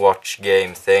watch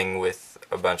game thing with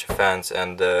a bunch of fans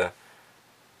and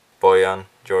Bojan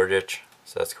Djordjic.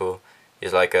 So that's cool.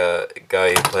 He's like a guy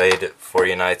who played for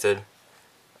United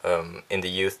in the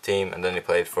youth team, and then he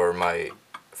played for my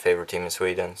favorite team in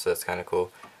Sweden. So that's kind of cool.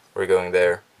 We're going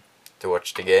there to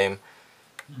watch the game.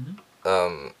 Mm-hmm.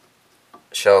 Um,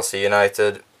 Chelsea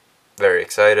United, very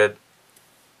excited.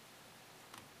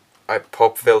 My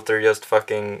pop filter just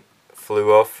fucking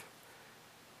flew off.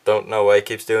 Don't know why it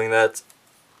keeps doing that.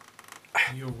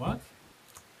 You what?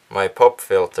 My pop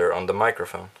filter on the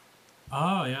microphone.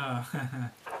 Oh yeah.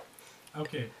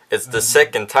 Okay. It's the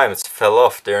second time it's fell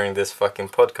off during this fucking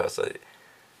podcast.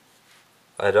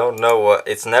 I don't know what.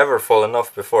 It's never fallen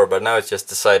off before, but now it's just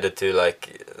decided to like,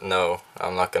 no,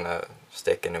 I'm not gonna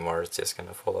stick anymore. It's just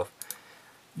gonna fall off.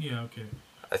 Yeah. Okay.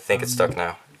 I think it's stuck Um.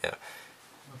 now. Yeah.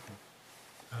 Okay.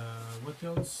 What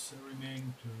else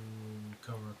remain to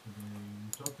cover today?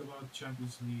 We talked about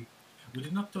Champions League. We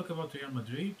did not talk about Real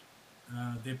Madrid.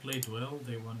 They played well.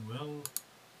 They won well.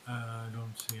 I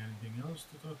don't see anything else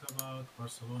to talk about.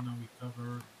 Barcelona we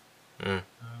covered. Mm.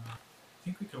 I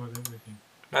think we covered everything.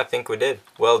 I think we did.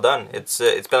 Well done. It's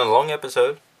been a long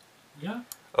episode, Yeah.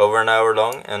 over an hour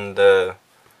long, and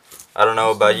I don't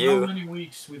know After about how you. many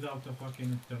weeks without a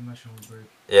fucking international break?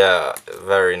 Yeah,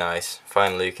 very nice.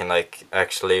 Finally, you can like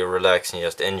actually relax and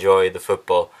just enjoy the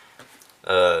football.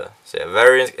 So yeah,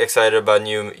 very excited about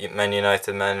new Man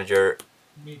United manager.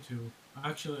 Me too.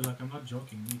 Actually, like I'm not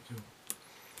joking. Me too.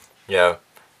 Yeah,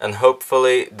 and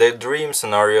hopefully the dream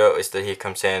scenario is that he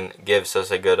comes in, gives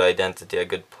us a good identity, a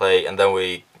good play, and then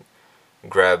we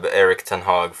grab Eric Ten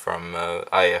Hag from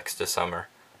Ajax this summer.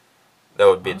 That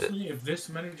would be the Honestly, if this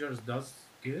manager does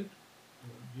good,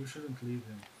 you shouldn't leave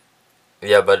him.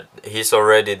 yeah, but he's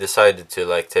already decided to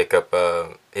like take up.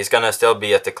 He's gonna still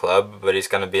be at the club, but he's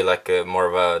gonna be like a more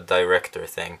of a director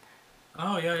thing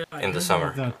Oh yeah, yeah. I in the heard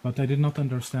about summer. that, but I did not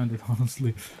understand it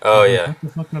honestly. I Oh was like, yeah, what the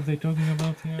fuck are they talking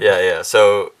about here? yeah, yeah.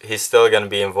 So he's still gonna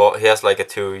be involved. He has like a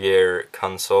 2 year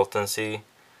consultancy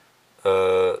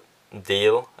uh,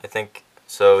 deal, I think.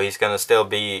 So he's gonna still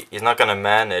be. He's not gonna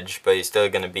manage, but he's still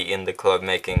gonna be in the club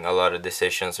making a lot of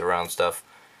decisions around stuff.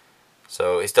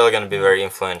 So he's still gonna be Yeah, very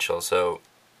influential. So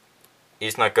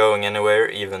he's not going anywhere,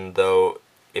 even though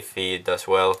if he does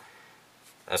well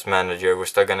as manager, we're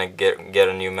still gonna get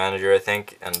a new manager, I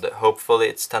think, and hopefully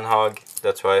it's Ten Hag.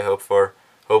 That's what I hope for.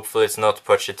 Hopefully it's not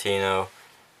Pochettino.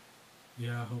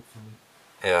 yeah. Hopefully.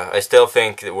 Yeah, I still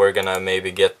think that we're gonna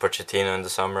maybe get Pochettino in the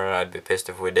summer. I'd be pissed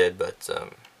if we did, but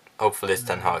hopefully it's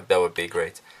Ten Yeah. Hag. That would be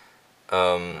great.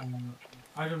 Um,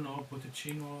 Uh, I don't know.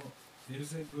 Pochettino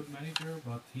is a good manager,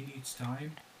 but he needs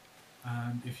time.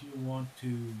 And if you want to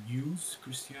use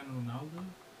Cristiano Ronaldo,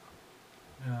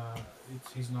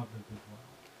 he's not the good one.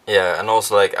 yeah, and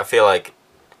also like I feel like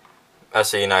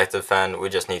as a United fan, we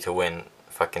just need to win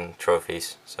fucking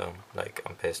trophies. So like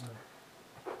I'm pissed. Uh,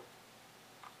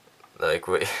 Like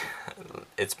we,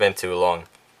 it's been too long.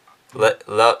 yeah.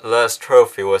 Last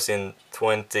trophy was in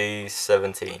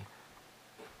 2017,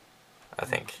 I Oh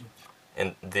think. shit.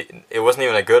 And it wasn't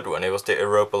even a good one. It was the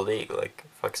Europa League. Like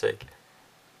fuck's sake.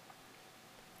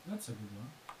 That's a good one.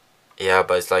 Yeah,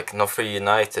 but it's like not for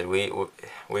United. We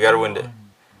I gotta win know. the. I know.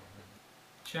 I know.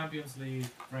 Champions League,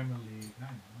 Premier League. I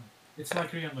know. It's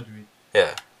like Real Madrid.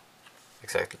 Yeah,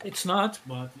 exactly. It's not,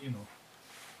 but you know.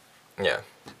 Yeah,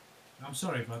 I'm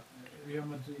sorry, but Real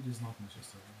Madrid is not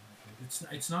Manchester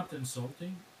United. It's not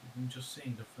insulting. I'm just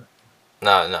saying the fact.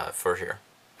 no, no, for sure.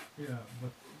 Yeah,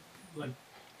 but like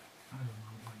I don't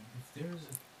know. Like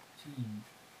team,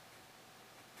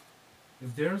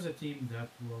 if there's a team that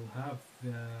will have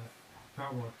the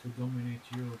power to dominate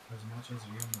Europe as much as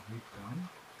Real Madrid can,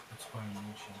 it's Bayern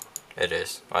Munich. It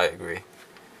is. I agree.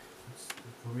 It's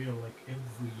for real. Like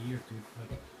every year, dude.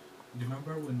 Like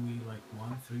remember when we like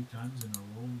won 3 times in a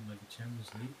row, like the Champions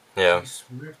League? Yeah, I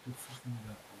swear to fucking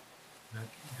God, that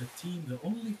the team, the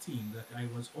only team that I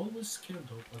was always scared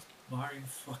of was Bayern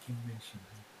fucking München.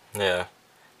 yeah.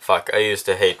 Fuck, I used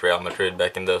to hate Real Madrid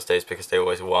back in those days because they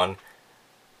always won.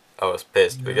 I was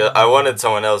pissed Yeah, because I wanted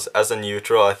someone else as a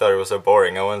neutral. I thought it was so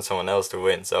boring. I wanted someone else to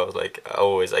win, so I was like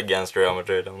always against Real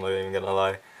Madrid. I'm not even gonna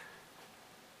lie.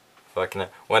 Fucking hell.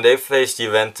 When they faced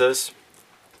Juventus,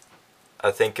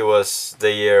 I think it was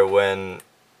the year when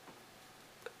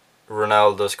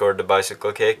Ronaldo scored the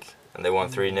bicycle kick and they won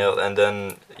 3-0, yeah, and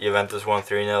then Juventus won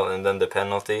 3-0, and then the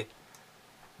penalty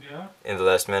yeah, in the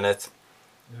last minute.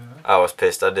 yeah. I was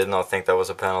pissed. I did not think that was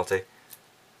a penalty.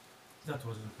 That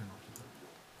wasn't a penalty,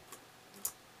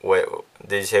 though. Wait,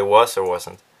 did you say was or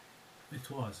wasn't? It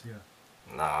was, yeah.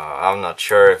 No, I'm not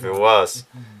sure It if it was. was.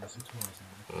 It was. It was.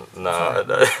 Man, it was. I'm No, sorry.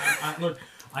 no. Look.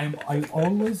 I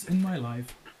always in my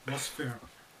life was fair.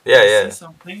 When Yeah, I see yeah,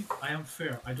 something, I am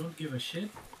fair. I don't give a shit.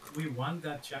 We won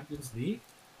that Champions League.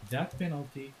 That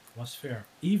penalty was fair.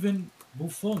 Even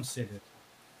Buffon said it.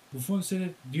 Buffon said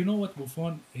it. Do you know what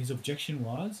Buffon his objection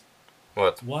was?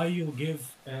 what? Why you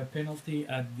give a penalty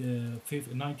at the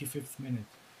 95th minute?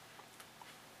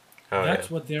 Oh, yeah. That's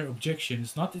what their objection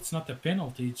is. Not it's not a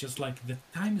penalty. It's just like the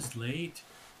time is late.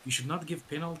 You should not give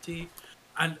penalty.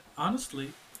 And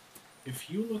honestly, if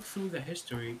you look through the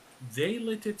history, they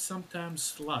let it sometimes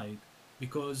slide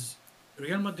because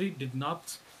Real Madrid did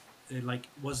not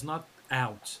was not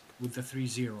out with the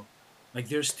 3-0. Like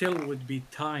there still would be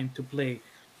time to play,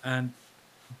 and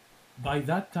by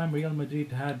that time Real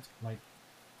Madrid had like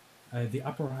the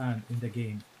upper hand in the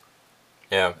game.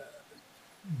 Yeah.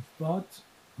 But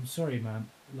I'm sorry, man.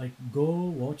 Like, go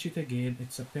watch it again.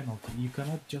 It's a penalty. You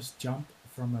cannot just jump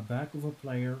from a back of a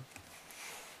player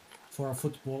for a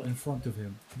football in front of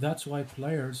him. That's why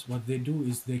players, what they do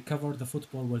is they cover the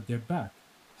football with their back,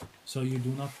 so you do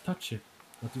not touch it.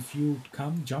 But if you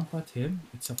come jump at him,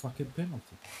 it's a fucking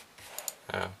penalty.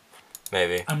 Yeah.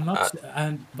 Maybe. I'm not.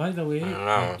 And by the I way, don't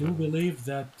I know. do believe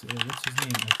that what's his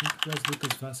name? I think it was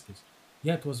Lucas Vasquez.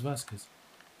 Yeah, it was Vasquez.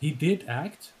 He did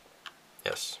act.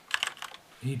 Yes.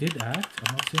 He did act.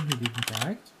 I'm not saying he didn't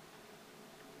act.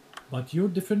 But your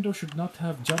defender should not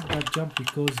have jumped that jump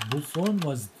because Buffon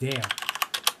was there.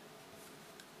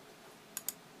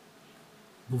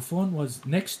 Buffon was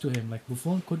next to him. Like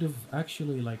Buffon could have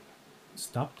actually like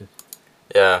stopped it.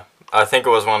 Yeah. I think it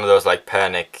was one of those like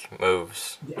panic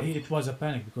moves. Yeah, it was a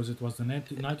panic because it was the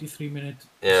 93-minute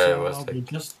Yeah, it slow was mo. They like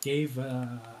just gave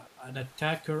an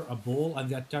attacker a ball, and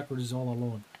the attacker is all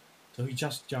alone. So he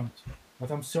just jumped.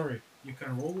 But I'm sorry, you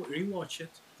can rewatch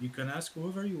it. You can ask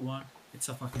whoever you want. It's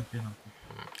a fucking penalty.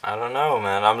 I don't know,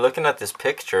 man. I'm looking at this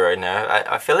picture right now.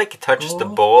 I feel like he touches the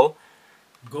Go ball.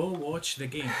 go watch the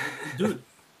game, dude.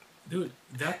 Dude,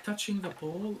 that touching the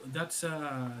ball, that's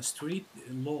a street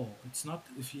law. It's not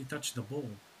if you touch the ball.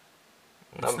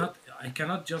 It's No, not, I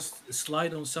cannot just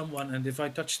slide on someone and if I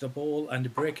touch the ball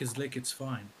and break his leg, it's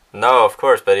fine. no, of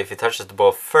course, but if he touches the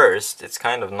ball first, it's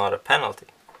kind of not a penalty.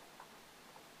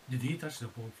 Did he touch the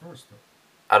ball first though?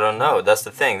 I don't know. That's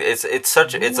the thing.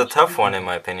 Go It's a watch the tough one in video.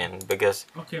 my opinion because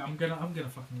Okay, I'm gonna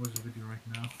fucking watch the video right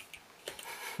now.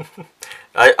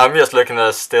 I'm just looking at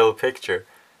a still picture.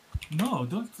 No,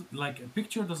 don't like a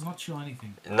picture does not show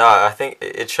anything. No, I think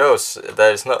it shows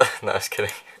that it's not. No, I was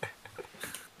kidding.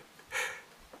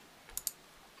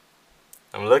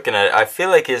 I'm looking at it. I feel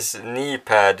like his knee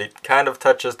pad it kind of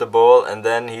touches the ball, and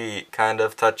then he kind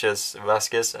of touches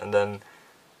Vasquez, and then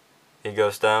he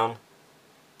goes down.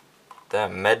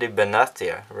 Damn, Mehdi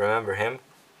Benatia. Remember him?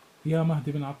 Yeah,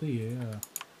 Mahdi bin Atiyah, yeah.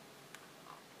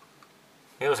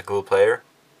 He was a cool player.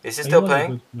 Is he He still was a playing?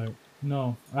 good player.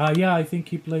 No. Yeah, I think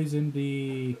he plays in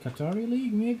the Qatari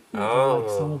league maybe or like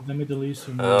some Oh. of the Middle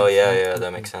Eastern Oh leagues, yeah, not yeah, too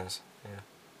that sure. makes sense. Yeah,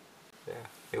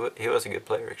 yeah. He was a good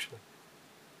player actually.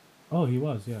 Oh, he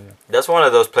was, yeah, yeah. That's one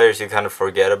of those players you kind of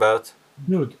forget about.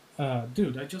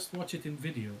 Dude, I just watched it in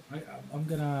video. I'm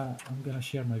gonna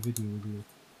share my video with you.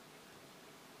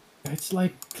 It's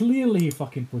like clearly he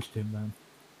fucking pushed him, man.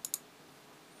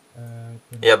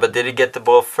 Yeah, but did he Penalty. get the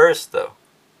ball first though?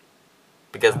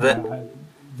 Because I,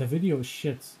 the video is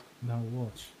shit. Now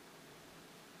watch.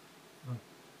 Look.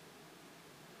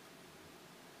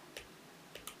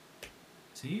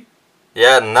 See?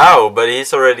 yeah, now, but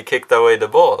he's already kicked away the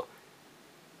ball.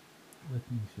 Let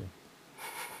me see.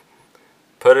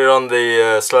 Put it on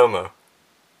the slow mo.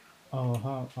 Oh,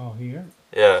 how? Oh, here.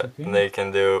 Yeah, and Setting. they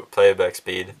can do playback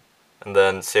speed, and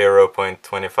then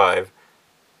 0.25.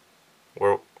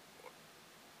 We're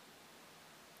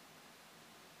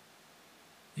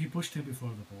He pushed him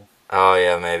before the ball. oh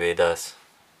yeah, maybe he does.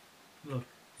 Look,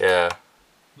 Yeah,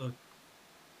 look.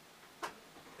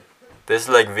 this is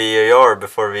like VAR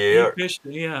before He VAR. pushed.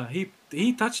 Yeah,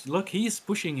 he touched. Look, he's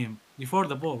pushing him before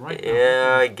the ball right now. Look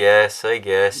Yeah, here. I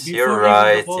guess. You're Before even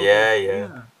the right. ball Yeah, goes. yeah,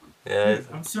 Yeah. yeah, Dude,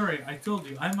 I'm sorry. I told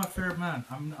you, I'm a fair man.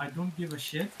 I don't give a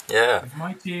shit. yeah, If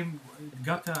my team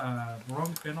got a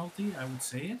wrong penalty, I would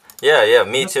say it. yeah, yeah.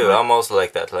 Me Just too. like, I'm also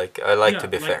like that. Like I like to yeah,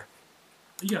 be like, fair.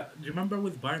 yeah. Remember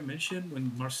with Bayern München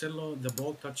when Marcelo, the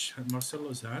ball touched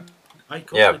Marcelo's hand? I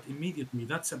called Yeah, it immediately.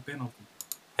 That's a penalty.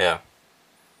 yeah,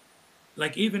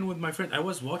 Like even with my friend, I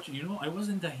was watching. I was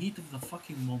in the heat of the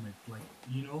fucking moment. Like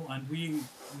and we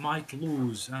might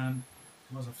lose, and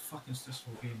it was a fucking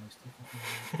stressful game. I still fucking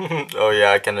remember. oh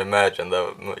yeah, I can imagine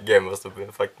that game must have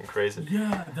been fucking crazy.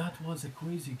 Yeah, that was a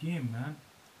crazy game, man.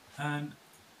 And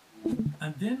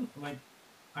and then like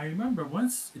I remember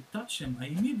once it touched him, I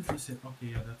immediately said, "Okay,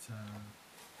 yeah,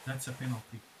 that's a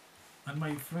penalty." And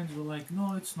my friends were like,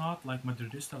 "No, it's not." Like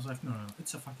Madridista, I was like, "No, no, no,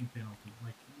 it's a fucking penalty.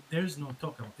 Like there's no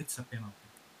talk about it's a penalty."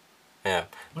 Yeah,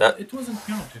 But that it wasn't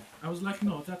counted. I was like,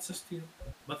 "No, that's a steal."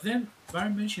 But then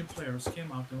Bayern München players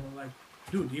came out and were like,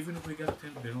 "Dude, even if we got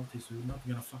 10 penalties, we're not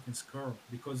gonna fucking score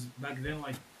because back then,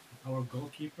 like our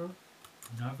goalkeeper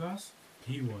Navas,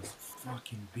 he was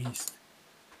fucking beast.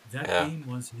 That yeah. game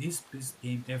was his best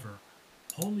game ever.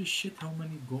 Holy shit, how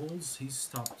many goals he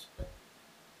stopped.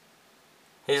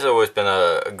 He's always been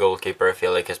a goalkeeper. I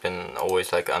feel like he's been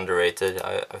always like underrated.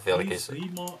 I feel like He's he's the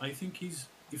mo I think he's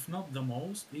if not the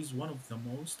most, he's one of the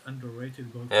most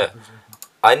underrated yeah. goalkeepers ever.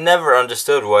 I never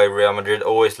understood why Real Madrid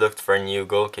always looked for a new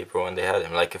goalkeeper when they had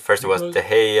him. Like, at first it was De Because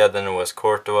Gea, then it was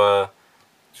Courtois.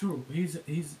 true,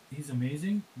 he's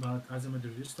amazing, but as a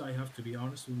Madridista, I have to be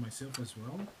honest with myself as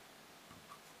well.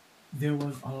 There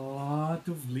was a lot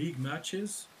of league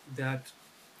matches that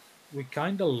we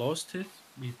kind of lost it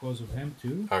because of him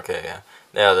too. Okay, yeah,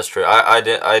 yeah, that's true.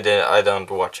 I don't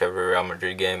watch every Real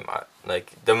Madrid game.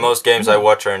 Like the most games I Yeah,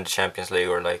 watch are in the Champions League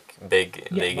or like big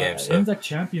yeah, league games. but in So the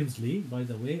Champions League, by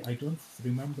the way, I don't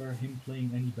remember him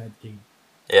playing any bad game.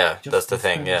 yeah, that's Just the the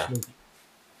thing. Spanish Yeah. league.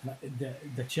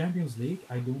 The Champions League,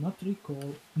 I do not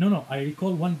recall. No, no, I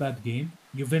recall one bad game.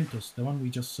 Juventus, the one we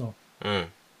just saw. Mm.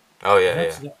 Oh yeah,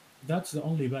 That's yeah. the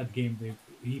only bad game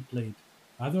he played.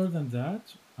 Other than that,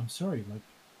 I'm sorry. Like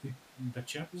the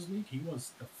Champions League, he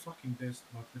was the fucking best.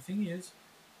 But the thing is,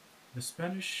 the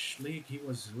Spanish league, he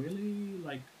was really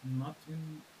like not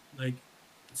in like.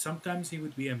 Sometimes he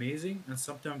would be amazing, and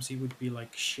sometimes he would be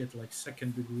like shit, like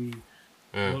second degree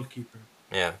Mm. goalkeeper.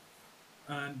 Yeah.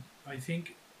 And I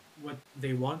think what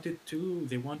they wanted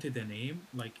a name,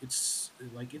 like it's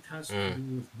like it has to Mm.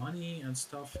 do with money and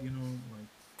stuff, like.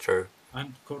 True.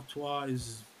 And Courtois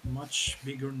is much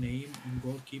bigger name in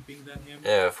goalkeeping than him.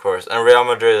 Yeah, of course. And Real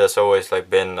Madrid has always like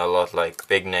been a lot like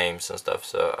big names and stuff.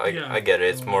 So I Yeah, get it.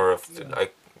 It's so more of yeah,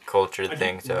 like culture I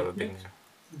thing don't to have a like big it, name.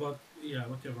 but yeah,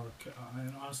 whatever. I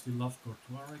honestly love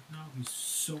Courtois right now. He's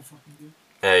so fucking good.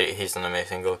 Yeah, he's an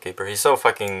amazing goalkeeper. He's so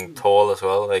fucking Yeah. tall as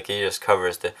well. Like he just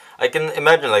covers the. I can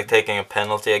imagine like taking a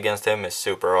penalty against him is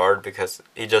super hard because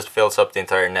he just fills up the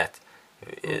entire net.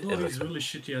 Although It looks he's like. really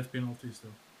shitty at penalties,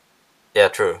 though. Yeah,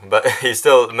 true, but he's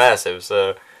still massive.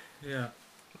 So Yeah.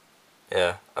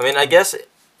 yeah, I mean, I So guess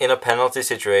in a penalty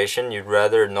situation, you'd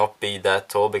rather not be that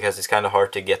tall because it's kind of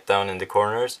hard to get down in the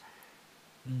corners.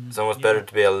 It's almost better yeah,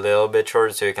 to be a little bit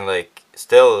shorter so you can like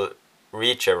still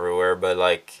reach everywhere, but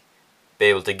like be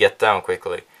able to get down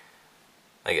quickly.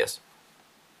 I guess.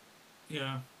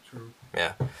 yeah, true.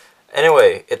 Yeah.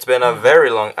 Anyway, it's been a Yeah, very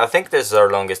long. I think this is our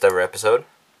longest ever episode.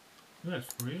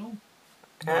 that's for real.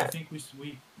 No, I Yeah. think we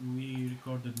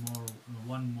recorded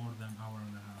one more than hour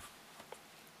and a half.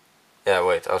 Yeah.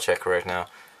 Wait, I'll check right now.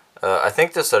 I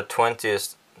think this is our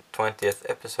twentieth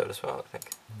episode as well. I think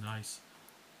Nice.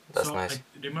 that's So nice. I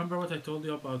remember what I told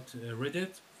you about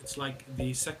Reddit. It's like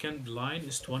the second line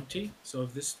is 20. So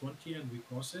if this is 20 and we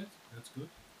cross it, that's good.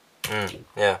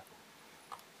 Yeah.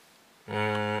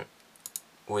 Mm,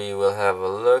 we will have a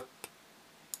look.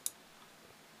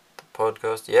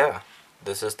 Podcast. Yeah.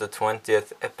 This is the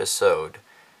 20th episode,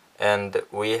 and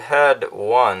we had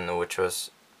one which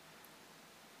was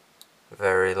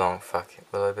very long. Fuck.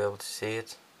 Will I be able to see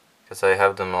it? Because I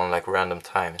have them on like random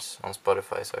times on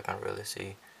Spotify, so I can't really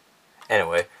see.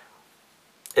 Anyway,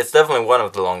 it's definitely one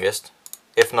of the longest.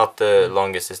 If not the Mm.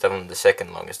 longest, it's definitely the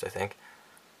second longest, I think.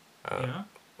 Yeah.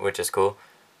 Which is cool.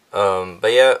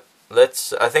 But yeah,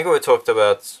 let's. I think we talked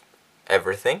about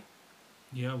everything.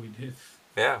 Yeah, we did.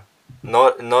 Yeah,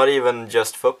 not even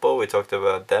just football. We talked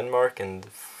about Denmark and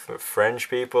French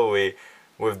people. We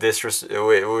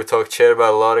talked shit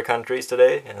about a lot of countries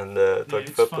today, and Yeah, talked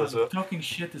it's football as fun. well. Talking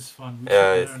shit is fun. We should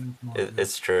Yeah, learn it more. Yeah.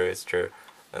 it's true. It's true,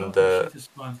 and Talking shit is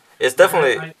fun. it's Like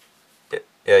definitely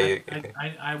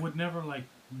yeah. I would never like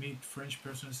meet French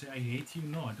person and say I hate you.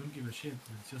 No, I don't give a shit.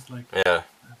 It's just like Yeah,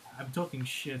 I'm talking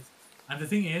shit. And the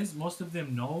thing is, most of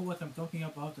them know what I'm talking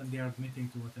about, and they are admitting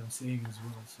to what I'm saying as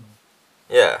well.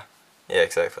 yeah, yeah.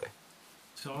 Exactly.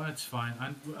 So it's fine.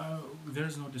 And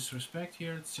there's no disrespect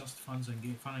here. It's just fun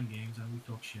and games, and we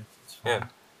talk shit. It's Yeah, fine.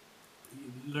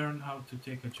 Learn how to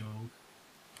take a joke.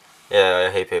 yeah.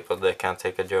 I hate people that can't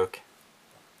take a joke.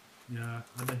 Yeah,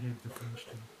 and I hate the French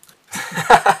too.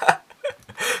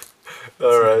 All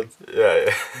It's right. okay. Yeah,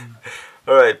 yeah. Yeah.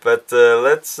 All right, but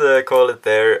let's call it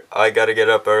there. I gotta get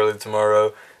up early tomorrow,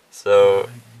 Yeah, so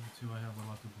me too. I have a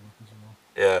lot of work as well.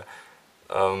 yeah.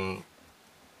 Um,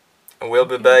 we'll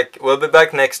be Okay. back. We'll be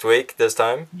back next week. This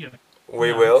time Yeah. we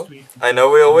Yeah. Next will. week I know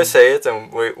we because always say it,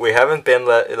 and we haven't been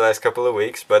the last couple of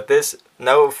weeks, but this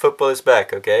now football is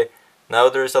back. Okay, now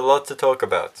there's a lot to talk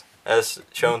about, as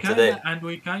shown today.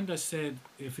 we kinda said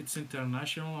if it's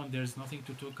international and there's nothing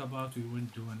to talk about, we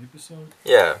wouldn't do an episode.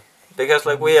 Yeah, because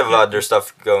like And we we have kept other it.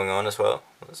 stuff going on as well.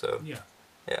 So Yeah.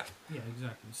 yeah, Yeah.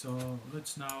 Exactly. So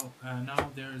let's now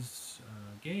there's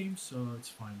games, so it's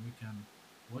fine. We can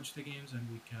watch the games and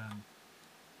we can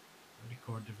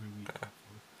record every week.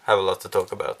 Hopefully. have a lot to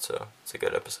talk about. So it's a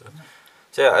good episode. Yeah.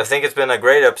 So yeah, I think it's been a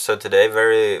great episode today.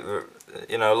 Very,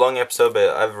 long episode, but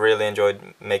I've really enjoyed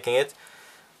making it.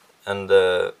 And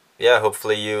yeah,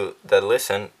 hopefully you that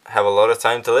listen have a lot of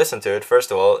time to listen to it.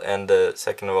 First of all, and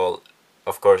second of all,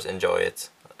 of course, enjoy it.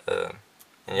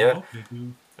 And I yeah, hope they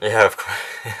do. yeah, of course,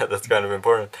 yeah, that's kind of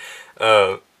important.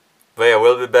 Uh, but yeah,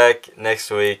 we'll be back next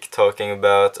week talking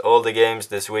about all the games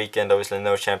this weekend. Obviously,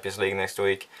 no Champions League next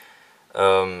week.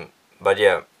 Um, but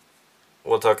yeah,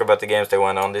 we'll talk about the games that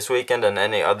went on this weekend and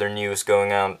any other news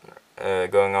going on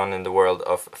in the world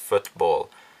of football.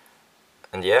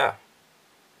 And yeah,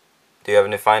 do you have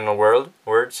any final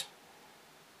words?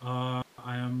 I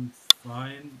am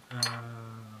fine.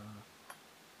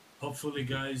 Hopefully,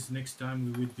 guys, next time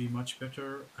we would be much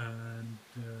better, and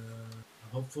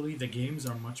hopefully the games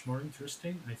are much more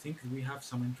interesting. I think we have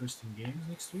some interesting games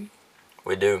next week.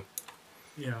 We do.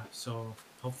 Yeah, so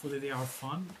hopefully they are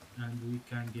fun, and we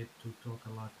can get to talk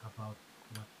a lot about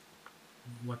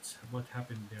what what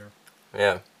happened there.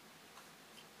 Yeah,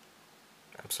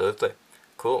 absolutely.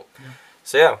 Cool. Yeah,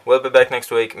 So yeah, we'll be back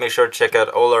next week. Make sure to check out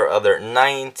all our other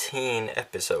 19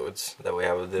 episodes that we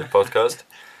have of the podcast.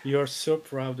 you're so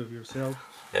proud of yourself.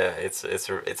 Yeah, it's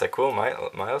a cool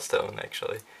milestone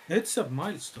actually. It's a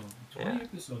milestone. Yeah, 20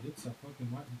 episode. It's a fucking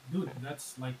dude.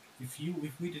 That's like if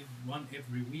we did one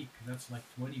every week, that's like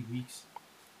 20 weeks.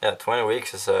 yeah. 20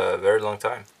 weeks is a very long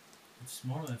time. It's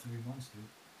more than 3 months, dude.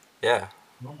 Yeah,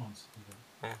 4 months even.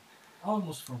 yeah,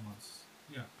 Almost 4 months.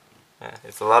 Yeah. yeah.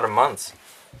 It's a lot of months.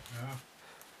 Yeah.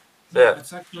 So No, yeah,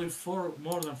 it's actually four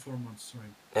more than 4 months.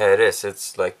 Sorry, yeah. It is.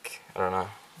 It's like I don't know.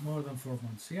 more than 4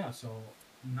 months. Yeah. So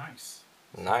nice.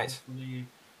 So Nice. hopefully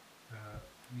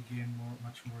we gain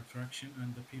much more traction,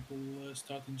 and the people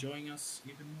start enjoying us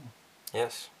even more.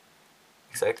 Yes,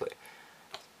 exactly.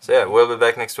 So yeah, we'll be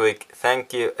back next week.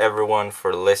 Thank you everyone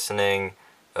for listening.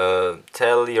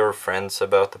 Tell your friends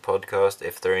about the podcast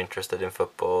if they're interested in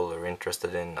football or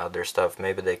interested in other stuff.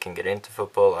 Maybe they can get into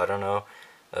football. I don't know.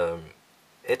 Um,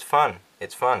 it's fun.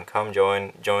 It's fun. Come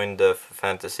join the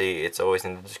fantasy. It's always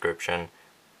in the description.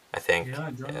 I think.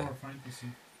 Yeah, join Yeah. our fantasy.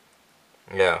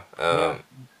 Yeah. Yeah,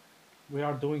 we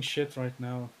are doing shit right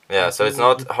now. Yeah. So Hopefully, it's we'll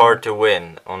not get hard more. to win.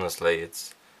 Honestly,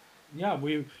 it's Yeah,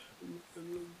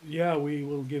 we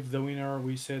will give the winner.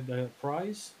 We said a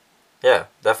prize. yeah,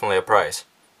 definitely a prize.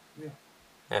 Yeah.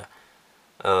 Yeah.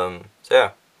 So yeah,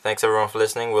 thanks everyone for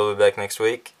listening. We'll be back next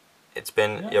week. It's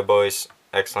been Yeah. your boys,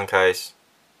 Axel and Kais.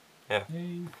 Yeah.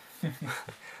 Hey.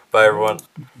 Bye everyone.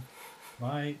 Yo.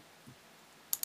 Bye.